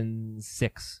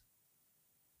 2006.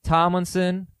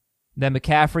 Tomlinson, then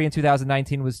McCaffrey in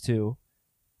 2019 was 2.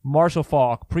 Marshall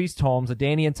Faulk, Priest Holmes,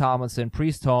 Adanian Tomlinson,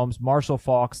 Priest Holmes, Marshall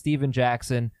Faulk, Steven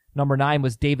Jackson. Number 9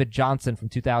 was David Johnson from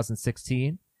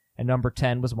 2016, and number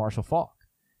 10 was Marshall Faulk.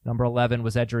 Number 11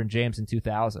 was Edgerrin James in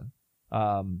 2000.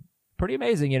 Pretty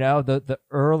amazing, the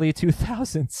early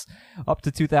 2000s up to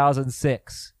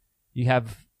 2006. You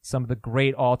have some of the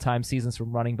great all-time seasons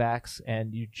from running backs,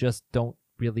 and you just don't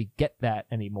really get that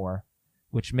anymore,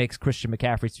 which makes Christian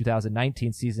McCaffrey's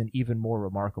 2019 season even more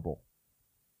remarkable.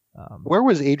 Where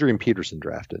was Adrian Peterson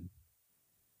drafted?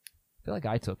 I feel like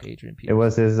I took Adrian Peterson. It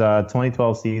was his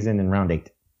 2012 season in round 8.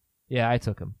 Yeah, I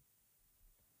took him.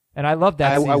 And I love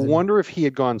that season. I wonder if he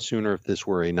had gone sooner if this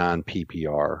were a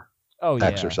non-PPR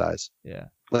exercise. Yeah.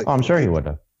 I'm sure he would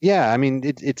have. Yeah, I mean,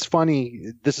 it's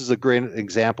funny. This is a great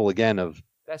example, again, of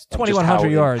that's 2,100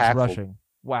 yards rushing.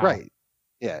 Wow. Right.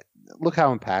 Yeah. Look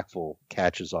how impactful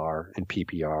catches are in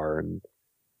PPR. And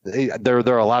there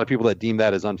are a lot of people that deem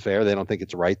that as unfair. They don't think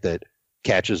it's right that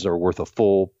catches are worth a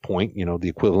full point, the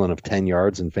equivalent of 10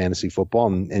 yards in fantasy football.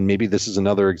 And maybe this is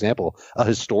another example, a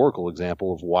historical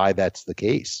example of why that's the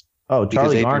case. Oh,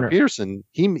 Charlie Adrian Garner. Peterson,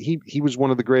 he was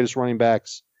one of the greatest running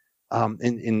backs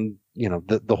in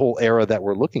the whole era that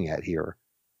we're looking at here.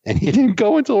 And he didn't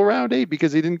go until round 8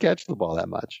 because he didn't catch the ball that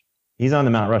much. He's on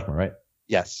the Mount Rushmore, right?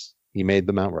 Yes, he made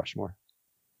the Mount Rushmore.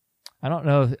 I don't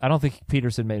know. I don't think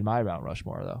Peterson made my Mount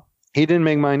Rushmore, though. He didn't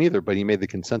make mine either, but he made the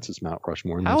consensus Mount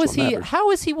Rushmore. And How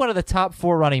is he one of the top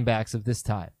 4 running backs of this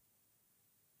time?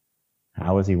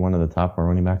 How is he one of the top 4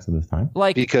 running backs of this time?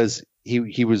 Like, because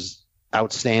he was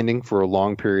outstanding for a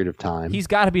long period of time. He's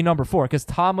got to be number 4 because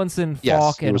Tomlinson,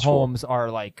 Falk, and Holmes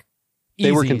are like easy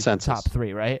they were consensus top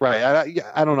 3, right? Right.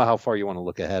 I don't know how far you want to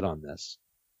look ahead on this.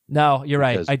 No, you're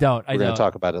right. I don't. We're going to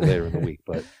talk about it later in the week,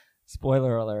 but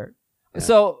spoiler alert. Yeah.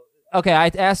 So, okay, I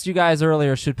asked you guys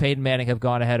earlier, should Peyton Manning have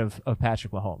gone ahead of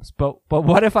Patrick Mahomes? But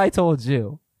what if I told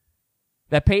you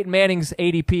that Peyton Manning's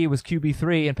ADP was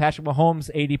QB3 and Patrick Mahomes'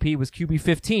 ADP was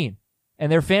QB15,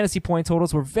 and their fantasy point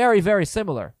totals were very, very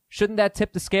similar? Shouldn't that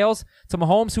tip the scales to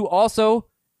Mahomes, who also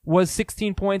was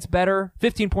 15 points better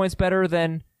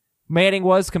than Manning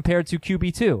was compared to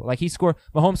QB2? Like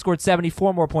Mahomes scored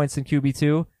 74 more points than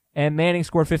QB2, and Manning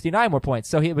scored 59 more points.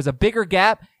 So it was a bigger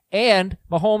gap, and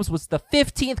Mahomes was the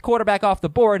 15th quarterback off the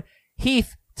board.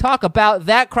 Heath, talk about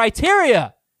that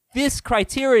criteria. This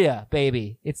criteria,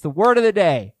 baby. It's the word of the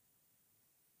day.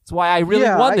 It's why I really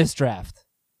won this draft.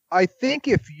 I think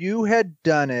if you had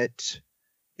done it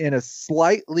in a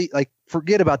slightly, like,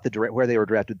 forget about the where they were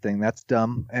drafted thing. That's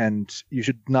dumb, and you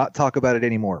should not talk about it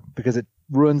anymore because it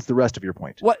ruins the rest of your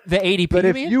point. What, the ADP? But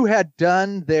if you had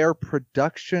done their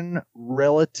production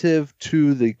relative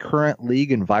to the current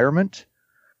league environment,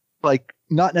 like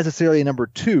not necessarily number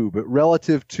 2, but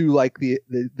relative to like the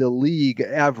league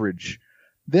average,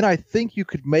 then I think you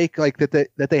could make like that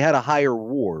they had a higher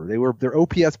WAR. Their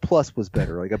OPS plus was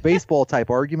better, like a baseball type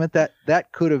argument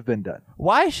that could have been done.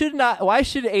 Why should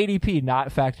ADP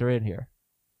not factor in here?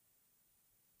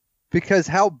 Because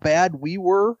how bad we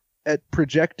were at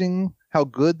projecting how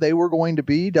good they were going to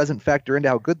be doesn't factor into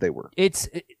how good they were. It's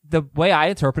the way I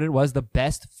interpreted it was the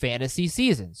best fantasy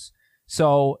seasons.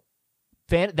 So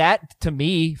that to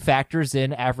me factors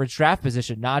in average draft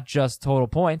position, not just total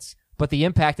points, but the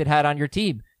impact it had on your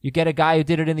team. You get a guy who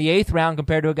did it in the 8th round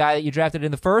compared to a guy that you drafted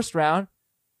in the 1st round.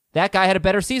 That guy had a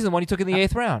better season than when he took in the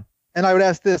 8th round. And I would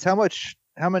ask this, how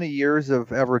many years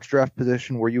of average draft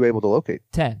position were you able to locate?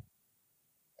 10.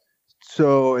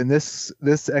 So, in this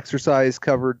exercise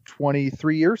covered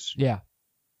 23 years? Yeah.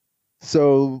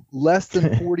 So, less than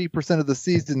 40% of the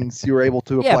seasons you were able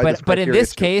to apply this criteria. But in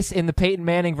this case, in the Peyton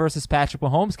Manning versus Patrick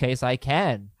Mahomes case, I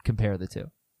can compare the two.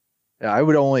 Yeah, I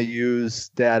would only use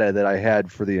data that I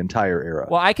had for the entire era.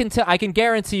 Well, I can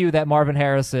guarantee you that Marvin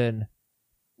Harrison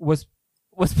was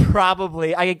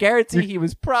probably, I can guarantee he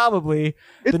was probably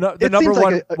the number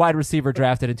 1 wide receiver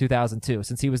drafted in 2002,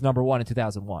 since he was number 1 in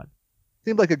 2001.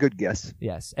 Seemed like a good guess.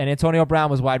 Yes, and Antonio Brown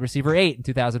was wide receiver 8 in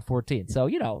 2014. So,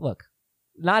 look,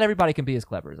 not everybody can be as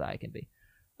clever as I can be.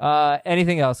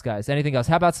 Anything else, guys? Anything else?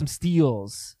 How about some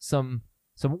steals? Some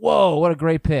whoa, what a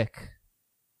great pick.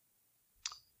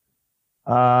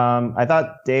 I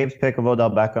thought Dave's pick of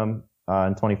Odell Beckham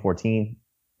in 2014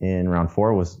 in round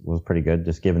 4 was pretty good,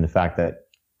 just given the fact that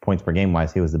points per game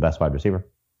wise, he was the best wide receiver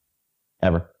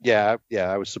ever. Yeah,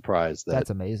 I was surprised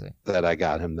that's amazing that I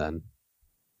got him then.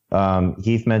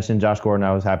 Heath mentioned Josh Gordon.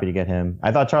 I was happy to get him.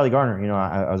 I thought Charlie Garner,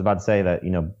 I was about to say that,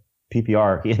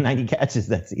 PPR, he had 90 catches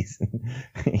that season,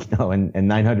 and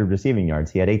 900 receiving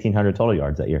yards. He had 1,800 total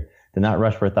yards that year. Did not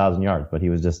rush for 1,000 yards, but he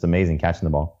was just amazing catching the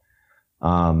ball.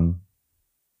 I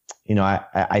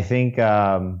think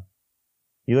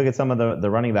you look at some of the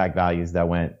running back values that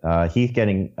went. Heath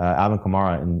getting Alvin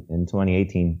Kamara in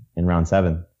 2018 in round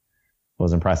 7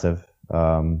 was impressive.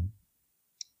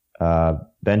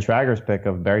 Ben Traeger's pick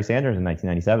of Barry Sanders in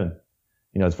 1997.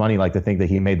 It's funny, like, to think that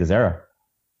he made this era.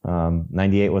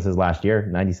 98 was his last year.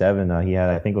 97, he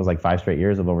had, I think it was like 5 straight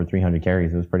years of over 300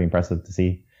 carries. It was pretty impressive to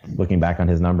see, looking back on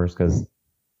his numbers, because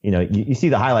you see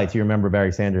the highlights, you remember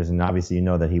Barry Sanders, and obviously you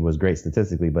know that he was great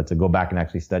statistically, but to go back and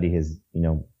actually study his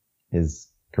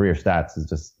career stats is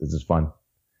just fun.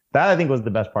 That, I think, was the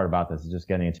best part about this, is just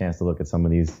getting a chance to look at some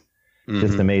of these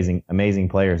just amazing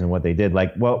players and what they did.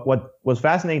 Like, what was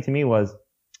fascinating to me was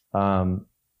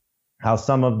how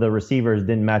some of the receivers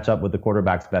didn't match up with the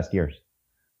quarterback's best years.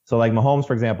 So, like Mahomes,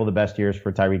 for example, the best years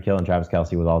for Tyreek Hill and Travis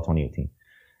Kelce was all 2018.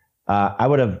 I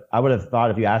would have thought,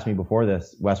 if you asked me before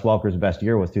this, Wes Welker's best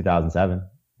year was 2007,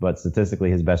 but statistically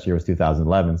his best year was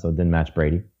 2011, so it didn't match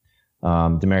Brady.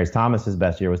 Demaryius Thomas's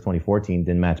best year was 2014,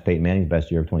 didn't match Peyton Manning's best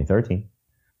year of 2013.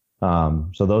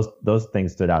 So those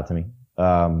things stood out to me.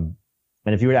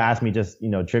 And if you were to ask me just,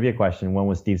 trivia question, when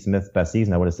was Steve Smith's best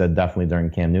season? I would have said definitely during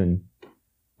Cam Newton,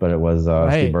 but it was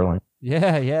Steve Berline.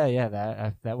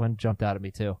 Yeah. That one jumped out at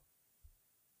me too.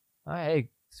 All right, hey,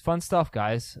 it's fun stuff,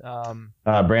 guys.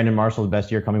 Brandon Marshall's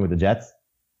best year coming with the Jets.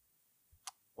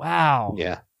 Wow.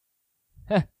 Yeah.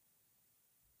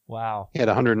 Wow. He had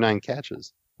 109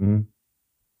 catches. Mm-hmm.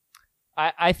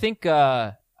 I think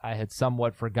I had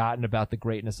somewhat forgotten about the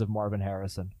greatness of Marvin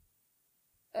Harrison.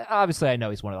 obviously I know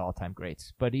he's one of the all-time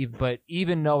greats, but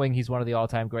even knowing he's one of the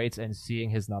all-time greats and seeing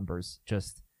his numbers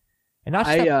just, and not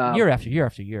just year after year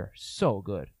after year, so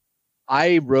good.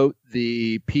 I wrote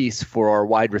the piece for our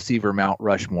wide receiver Mount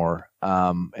Rushmore,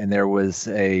 and there was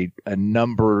a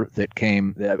number that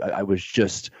came that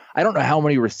I don't know how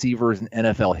many receivers in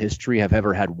NFL history have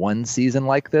ever had one season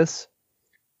like this.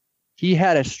 He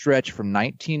had a stretch from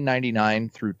 1999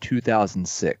 through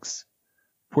 2006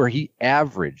 where he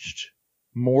averaged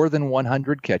more than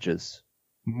 100 catches,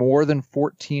 more than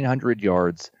 1,400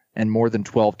 yards, and more than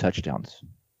 12 touchdowns.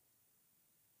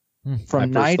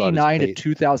 From 99 to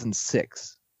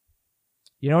 2006.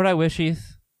 You know what I wish,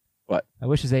 Heath? What? I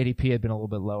wish his ADP had been a little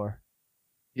bit lower.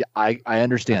 Yeah, I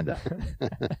understand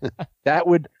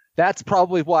that. That's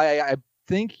probably why I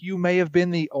think you may have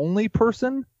been the only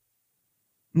person.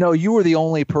 No, you were the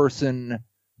only person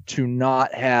to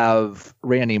not have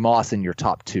Randy Moss in your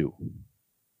top 2.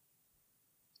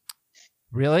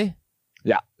 Really?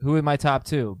 Yeah. Who in my top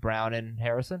 2? Brown and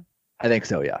Harrison? I think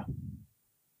so, yeah.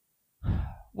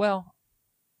 Well,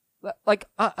 like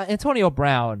Antonio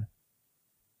Brown.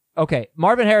 Okay,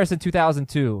 Marvin Harrison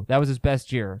 2002. That was his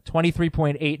best year.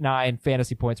 23.89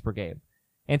 fantasy points per game.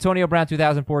 Antonio Brown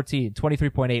 2014,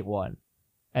 23.81.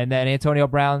 And then Antonio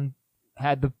Brown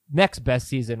had the next best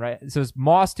season, right? So it's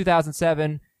Moss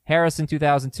 2007, Harrison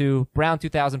 2002, Brown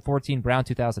 2014, Brown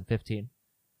 2015.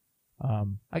 I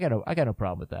got no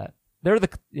problem with that. They're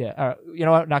you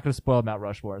know what? Not going to spoil Mount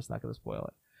Rushmore. It's not going to spoil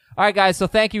it. All right, guys. So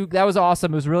thank you. That was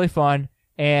awesome. It was really fun.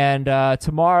 And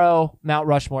tomorrow, Mount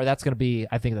Rushmore. I think that's going to be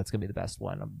the best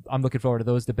one. I'm looking forward to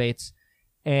those debates.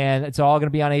 And it's all going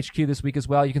to be on HQ this week as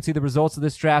well. You can see the results of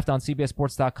this draft on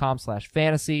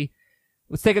cbssports.com/fantasy.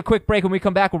 Let's take a quick break. When we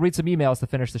come back, we'll read some emails to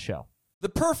finish the show. The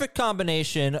perfect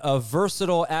combination of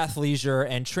versatile athleisure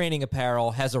and training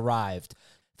apparel has arrived.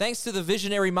 Thanks to the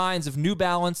visionary minds of New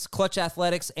Balance, Clutch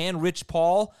Athletics, and Rich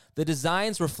Paul, the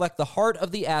designs reflect the heart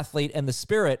of the athlete and the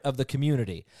spirit of the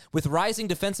community. With rising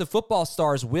defensive football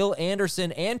stars Will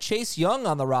Anderson and Chase Young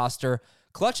on the roster,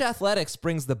 Clutch Athletics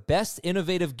brings the best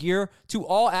innovative gear to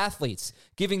all athletes,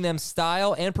 giving them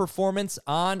style and performance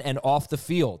on and off the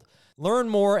field. Learn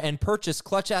more and purchase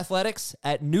Clutch Athletics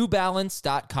at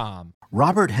newbalance.com.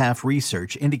 Robert Half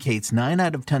research indicates 9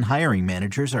 out of 10 hiring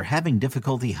managers are having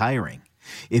difficulty hiring.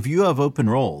 If you have open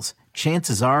roles,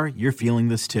 chances are you're feeling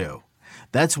this too.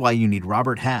 That's why you need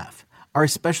Robert Half. Our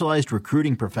specialized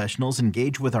recruiting professionals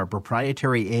engage with our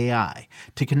proprietary AI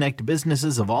to connect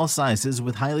businesses of all sizes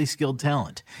with highly skilled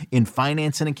talent in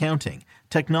finance and accounting,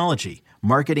 technology,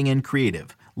 marketing and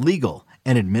creative, legal,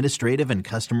 and administrative and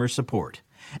customer support.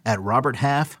 At Robert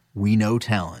Half, we know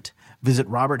talent. Visit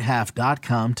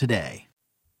roberthalf.com today.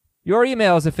 Your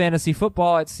emails at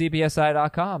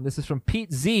fantasyfootball@cbsi.com. This is from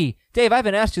Pete Z. Dave, I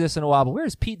haven't asked you this in a while, but where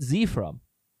is Pete Z from?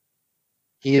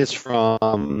 He is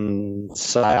from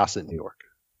Syosset, New York.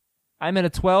 I'm in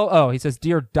a 12. Oh, he says,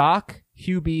 Dear Doc,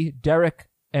 Hubie, Derek,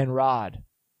 and Rod.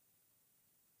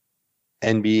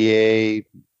 NBA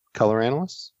color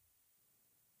analysts?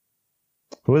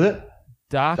 Who is it?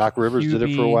 Doc Rivers did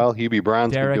it for a while. Hubie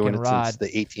Brown's Derek, been doing it Rod. since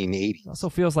the 1880s. Also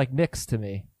feels like Knicks to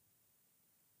me.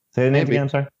 Say the names again, I'm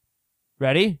sorry.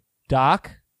 Ready?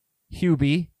 Doc,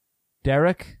 Hubie,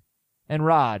 Derek, and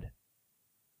Rod.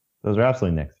 Those are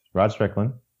absolutely Knicks. Rod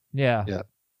Strickland. Yeah.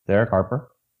 Derek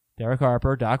Harper,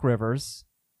 Doc Rivers.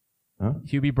 Huh?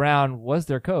 Hubie Brown was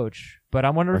their coach, but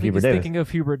I'm wondering if he's thinking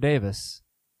of Hubert Davis.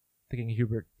 Thinking of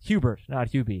Hubert, not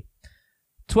Hubie.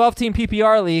 12-team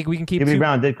PPR league. We can keep. Hubie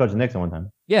Brown did coach the Knicks at one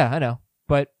time. Yeah, I know,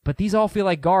 but these all feel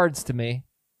like guards to me.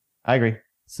 I agree.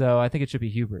 So I think it should be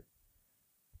Hubert.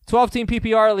 12-team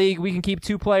PPR league. We can keep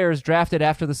 2 players drafted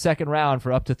after the second round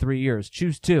for up to 3 years.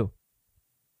 Choose 2.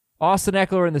 Austin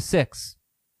Eckler in the 6th.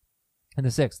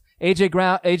 AJ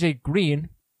Green,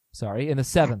 in the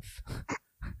 7th.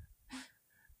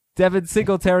 Devin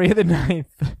Singletary in the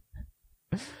 9th.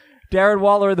 Darren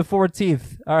Waller in the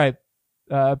 14th. All right,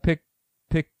 pick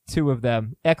 2 of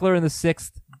them. Eckler in the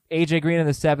 6th. AJ Green in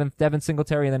the 7th. Devin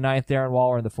Singletary in the 9th. Darren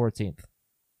Waller in the 14th.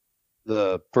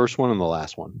 The first one and the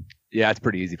last one. Yeah, it's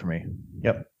pretty easy for me.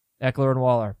 Yep. Eckler and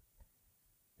Waller.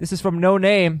 This is from No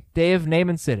Name, Dave, Name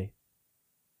and City.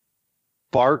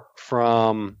 Bart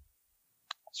from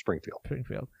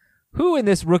Springfield. Who in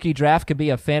this rookie draft could be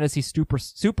a fantasy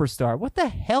superstar? What the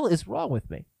hell is wrong with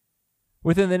me?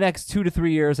 Within the next 2 to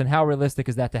 3 years, and how realistic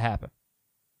is that to happen?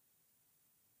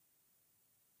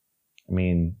 I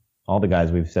mean, all the guys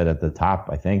we've said at the top,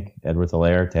 I think.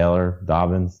 Edwards-Helaire, Taylor,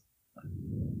 Dobbins,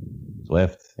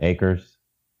 Swift, Akers,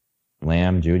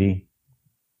 Lamb, Judy.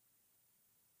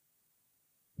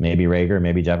 Maybe Rager,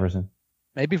 maybe Jefferson.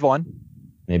 Maybe Vaughn.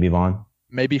 Maybe Vaughn.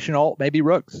 maybe Shenault, maybe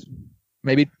Rooks.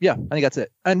 Maybe, I think that's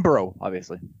it. And Burrow,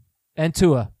 obviously. And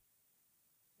Tua.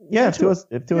 Yeah, if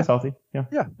Tua's healthy. Yeah.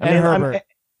 And Herbert.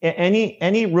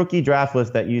 Any rookie draft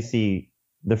list that you see,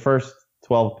 the first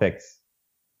 12 picks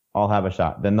all have a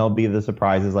shot. Then there'll be the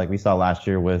surprises like we saw last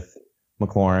year with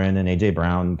McLaurin and AJ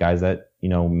Brown, guys that,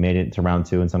 made it to round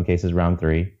 2, in some cases round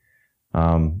 3.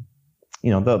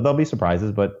 There'll be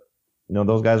surprises, but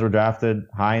those guys were drafted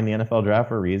high in the NFL draft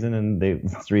for a reason, and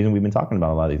that's the reason we've been talking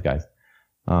about a lot of these guys.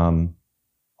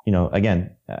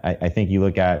 Again, I think you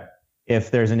look at,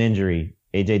 if there's an injury,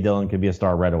 AJ Dillon could be a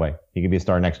star right away. He could be a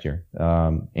star next year.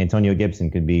 Antonio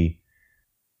Gibson could be,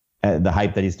 the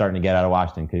hype that he's starting to get out of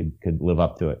Washington could live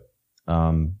up to it.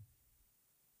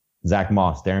 Zach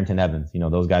Moss, Darrington Evans,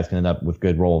 those guys can end up with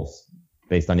good roles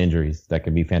based on injuries. That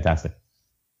could be fantastic.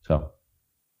 So.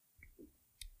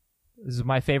 This is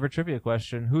my favorite trivia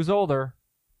question. Who's older,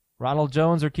 Ronald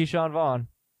Jones or Keyshawn Vaughn?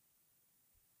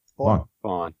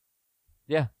 Vaughn.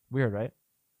 Yeah, weird, right?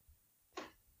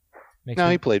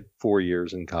 He played 4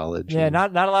 years in college. Yeah,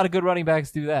 not a lot of good running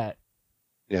backs do that.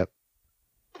 Yep.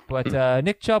 But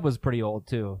Nick Chubb was pretty old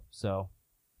too, so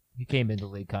he came into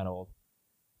the league kind of old.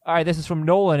 All right, this is from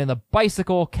Nolan in the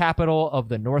bicycle capital of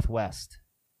the Northwest.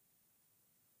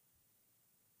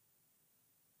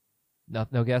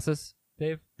 No guesses,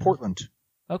 Dave? Portland.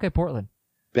 Okay, Portland.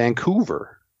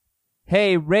 Vancouver.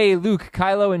 Hey, Ray, Luke,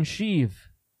 Kylo, and Sheev.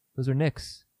 Those are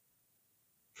Knicks.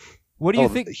 What do you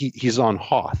think? He's on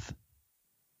Hoth.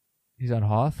 He's on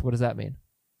Hoth? What does that mean?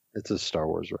 It's a Star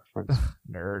Wars reference.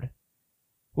 Nerd.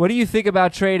 What do you think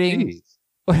about trading?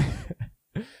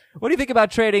 What do you think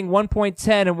about trading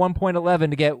 1.10 and 1.11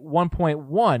 to get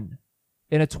 1.1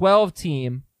 in a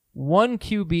 12-team, 1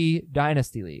 QB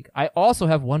dynasty league? I also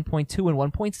have 1.2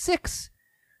 and 1.6.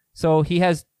 So he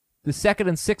has the 2nd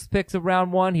and 6th picks of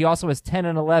round 1. He also has 10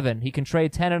 and 11. He can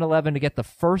trade 10 and 11 to get the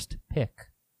first pick.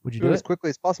 Would you do it? As quickly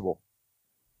as possible.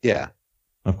 Yeah.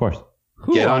 Of course.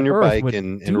 Get on your bike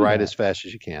and ride as fast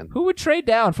as you can. Who would trade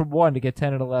down from 1 to get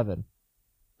 10 and 11?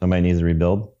 Somebody needs to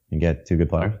rebuild and get 2 good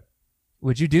players.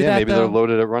 Would you do that? Maybe they're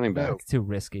loaded at running back. It's too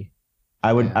risky.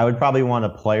 I would probably want a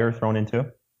player thrown in too.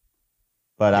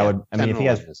 But if he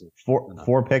has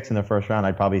four picks in the first round,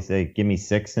 I'd probably say give me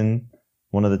 6 in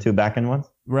one of the 2 back end ones.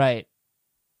 Right.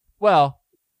 Well,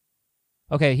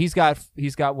 okay, he's got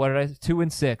what did I 2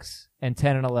 and 6 and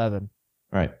 10 and 11.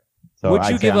 Right. So would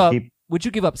you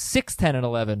give up 6, 10 and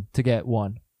 11 to get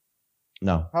 1?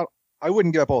 No. I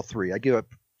wouldn't give up all 3. I'd give up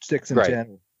 6 and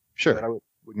 10. Sure. But I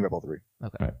wouldn't give up all 3.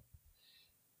 Okay. Right.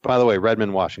 By the way,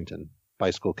 Redmond, Washington,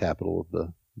 bicycle capital of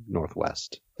the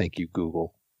Northwest. Thank you,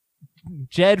 Google.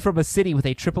 Jed from a city with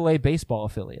a AAA baseball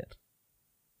affiliate.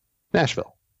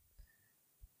 Nashville.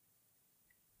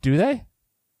 Do they?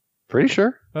 Pretty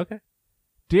sure. Okay.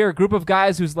 Dear group of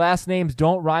guys whose last names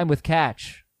don't rhyme with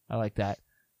catch. I like that.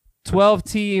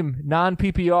 12-team,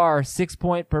 non-PPR,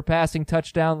 6-point per passing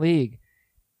touchdown league.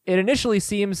 It initially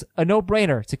seems a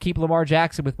no-brainer to keep Lamar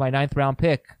Jackson with my 9th round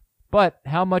pick. But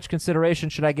how much consideration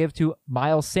should I give to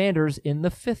Miles Sanders in the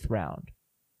 5th round?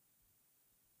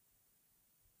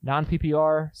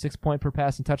 Non-PPR, 6-point per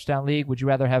passing touchdown league. Would you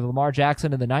rather have Lamar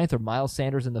Jackson in the 9th or Miles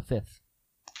Sanders in the 5th?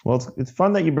 Well, it's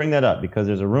fun that you bring that up because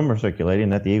there's a rumor circulating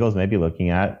that the Eagles may be looking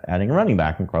at adding a running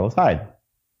back in Carlos Hyde.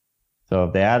 So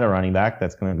if they add a running back,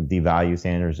 that's going to devalue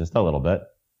Sanders just a little bit.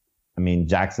 I mean,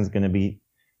 Jackson's going to be,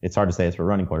 it's hard to say it's for a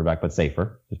running quarterback, but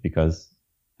safer just because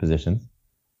positions.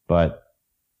 But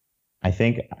I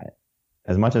think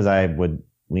as much as I would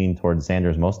lean towards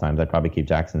Sanders most times, I'd probably keep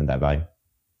Jackson at that value.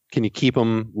 Can you keep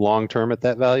him long-term at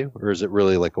that value? Or is it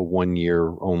really like a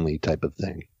 1-year only type of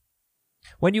thing?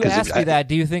 When you ask me that,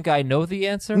 do you think I know the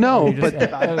answer? No,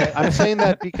 but I'm saying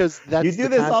that because that's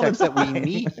the context that we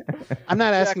need. I'm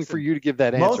not asking for you to give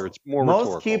that answer. It's more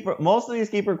rhetorical. Most of these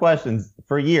keeper questions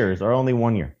for years are only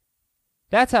 1 year.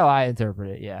 That's how I interpret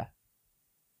it, yeah.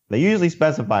 They usually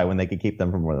specify when they could keep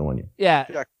them for more than 1 year.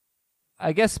 Yeah.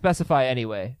 I guess specify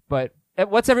anyway. But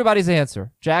what's everybody's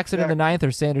answer? Jackson in the 9th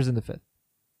or Sanders in the 5th?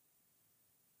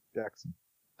 Jackson.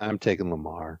 I'm taking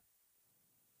Lamar.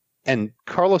 And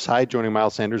Carlos Hyde joining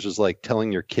Miles Sanders is like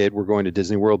telling your kid we're going to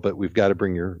Disney World, but we've got to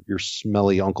bring your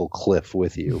smelly Uncle Cliff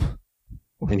with you.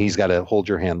 And he's got to hold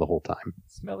your hand the whole time.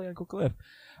 Smelly Uncle Cliff.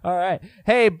 All right.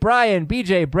 Hey, Brian,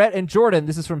 BJ, Brett, and Jordan.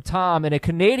 This is from Tom in a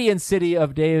Canadian city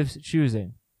of Dave's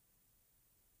choosing.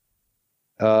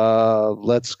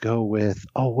 Let's go with,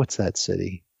 what's that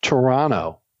city?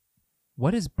 Toronto.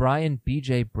 What is Brian,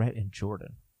 BJ, Brett, and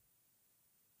Jordan?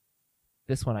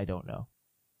 This one I don't know.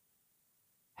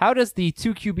 How does the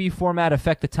 2QB format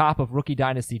affect the top of rookie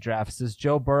dynasty drafts? Does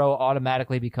Joe Burrow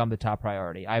automatically become the top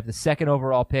priority? I have the 2nd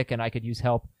overall pick, and I could use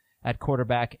help at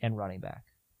quarterback and running back?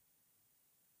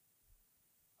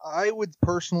 I would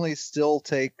personally still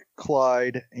take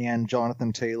Clyde and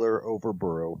Jonathan Taylor over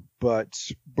Burrow, but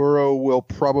Burrow will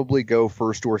probably go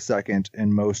first or second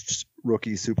in most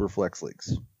rookie super flex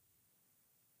leagues.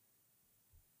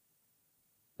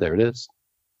 There it is.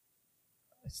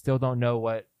 I still don't know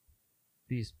what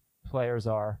these players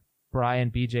are. Brian,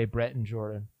 BJ, Brett, and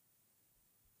Jordan.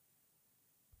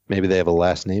 Maybe they have a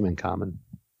last name in common.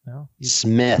 No?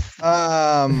 Smith.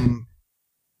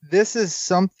 This is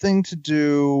something to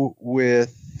do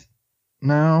with...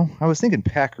 No, I was thinking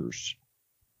Packers.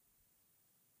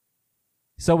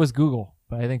 So was Google,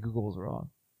 but I think Google was wrong.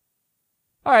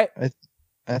 All right.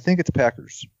 I think it's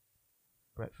Packers.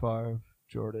 Brett Favre,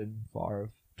 Jordan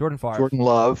Favre. Jordan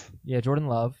Love. Yeah, Jordan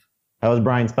Love. How was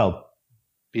Brian spelled?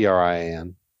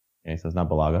 Brian. Okay, so it's not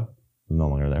Balaga. He's no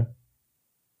longer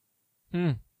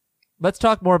there. Let's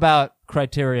talk more about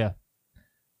criteria.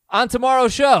 On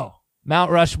tomorrow's show, Mount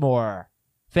Rushmore.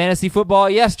 Fantasy football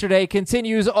yesterday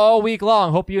continues all week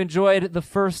long. Hope you enjoyed the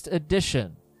first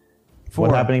edition.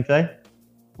 What's happening today?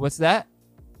 What's that?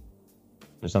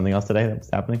 There's something else today that's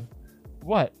happening?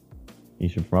 What? You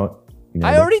should promote.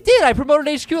 I already did. I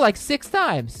promoted HQ like 6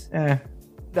 times. Eh.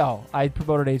 No, I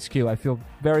promoted HQ. I feel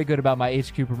very good about my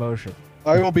HQ promotion.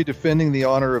 I will be defending the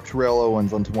honor of Terrell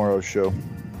Owens on tomorrow's show.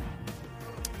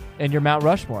 And your Mount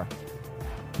Rushmore.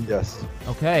 Yes.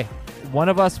 Okay. One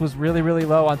of us was really, really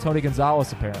low on Tony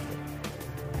Gonzalez, apparently.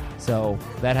 So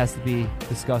that has to be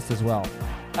discussed as well.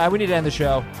 We need to end the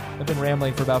show. I've been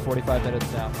rambling for about 45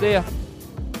 minutes now. See ya.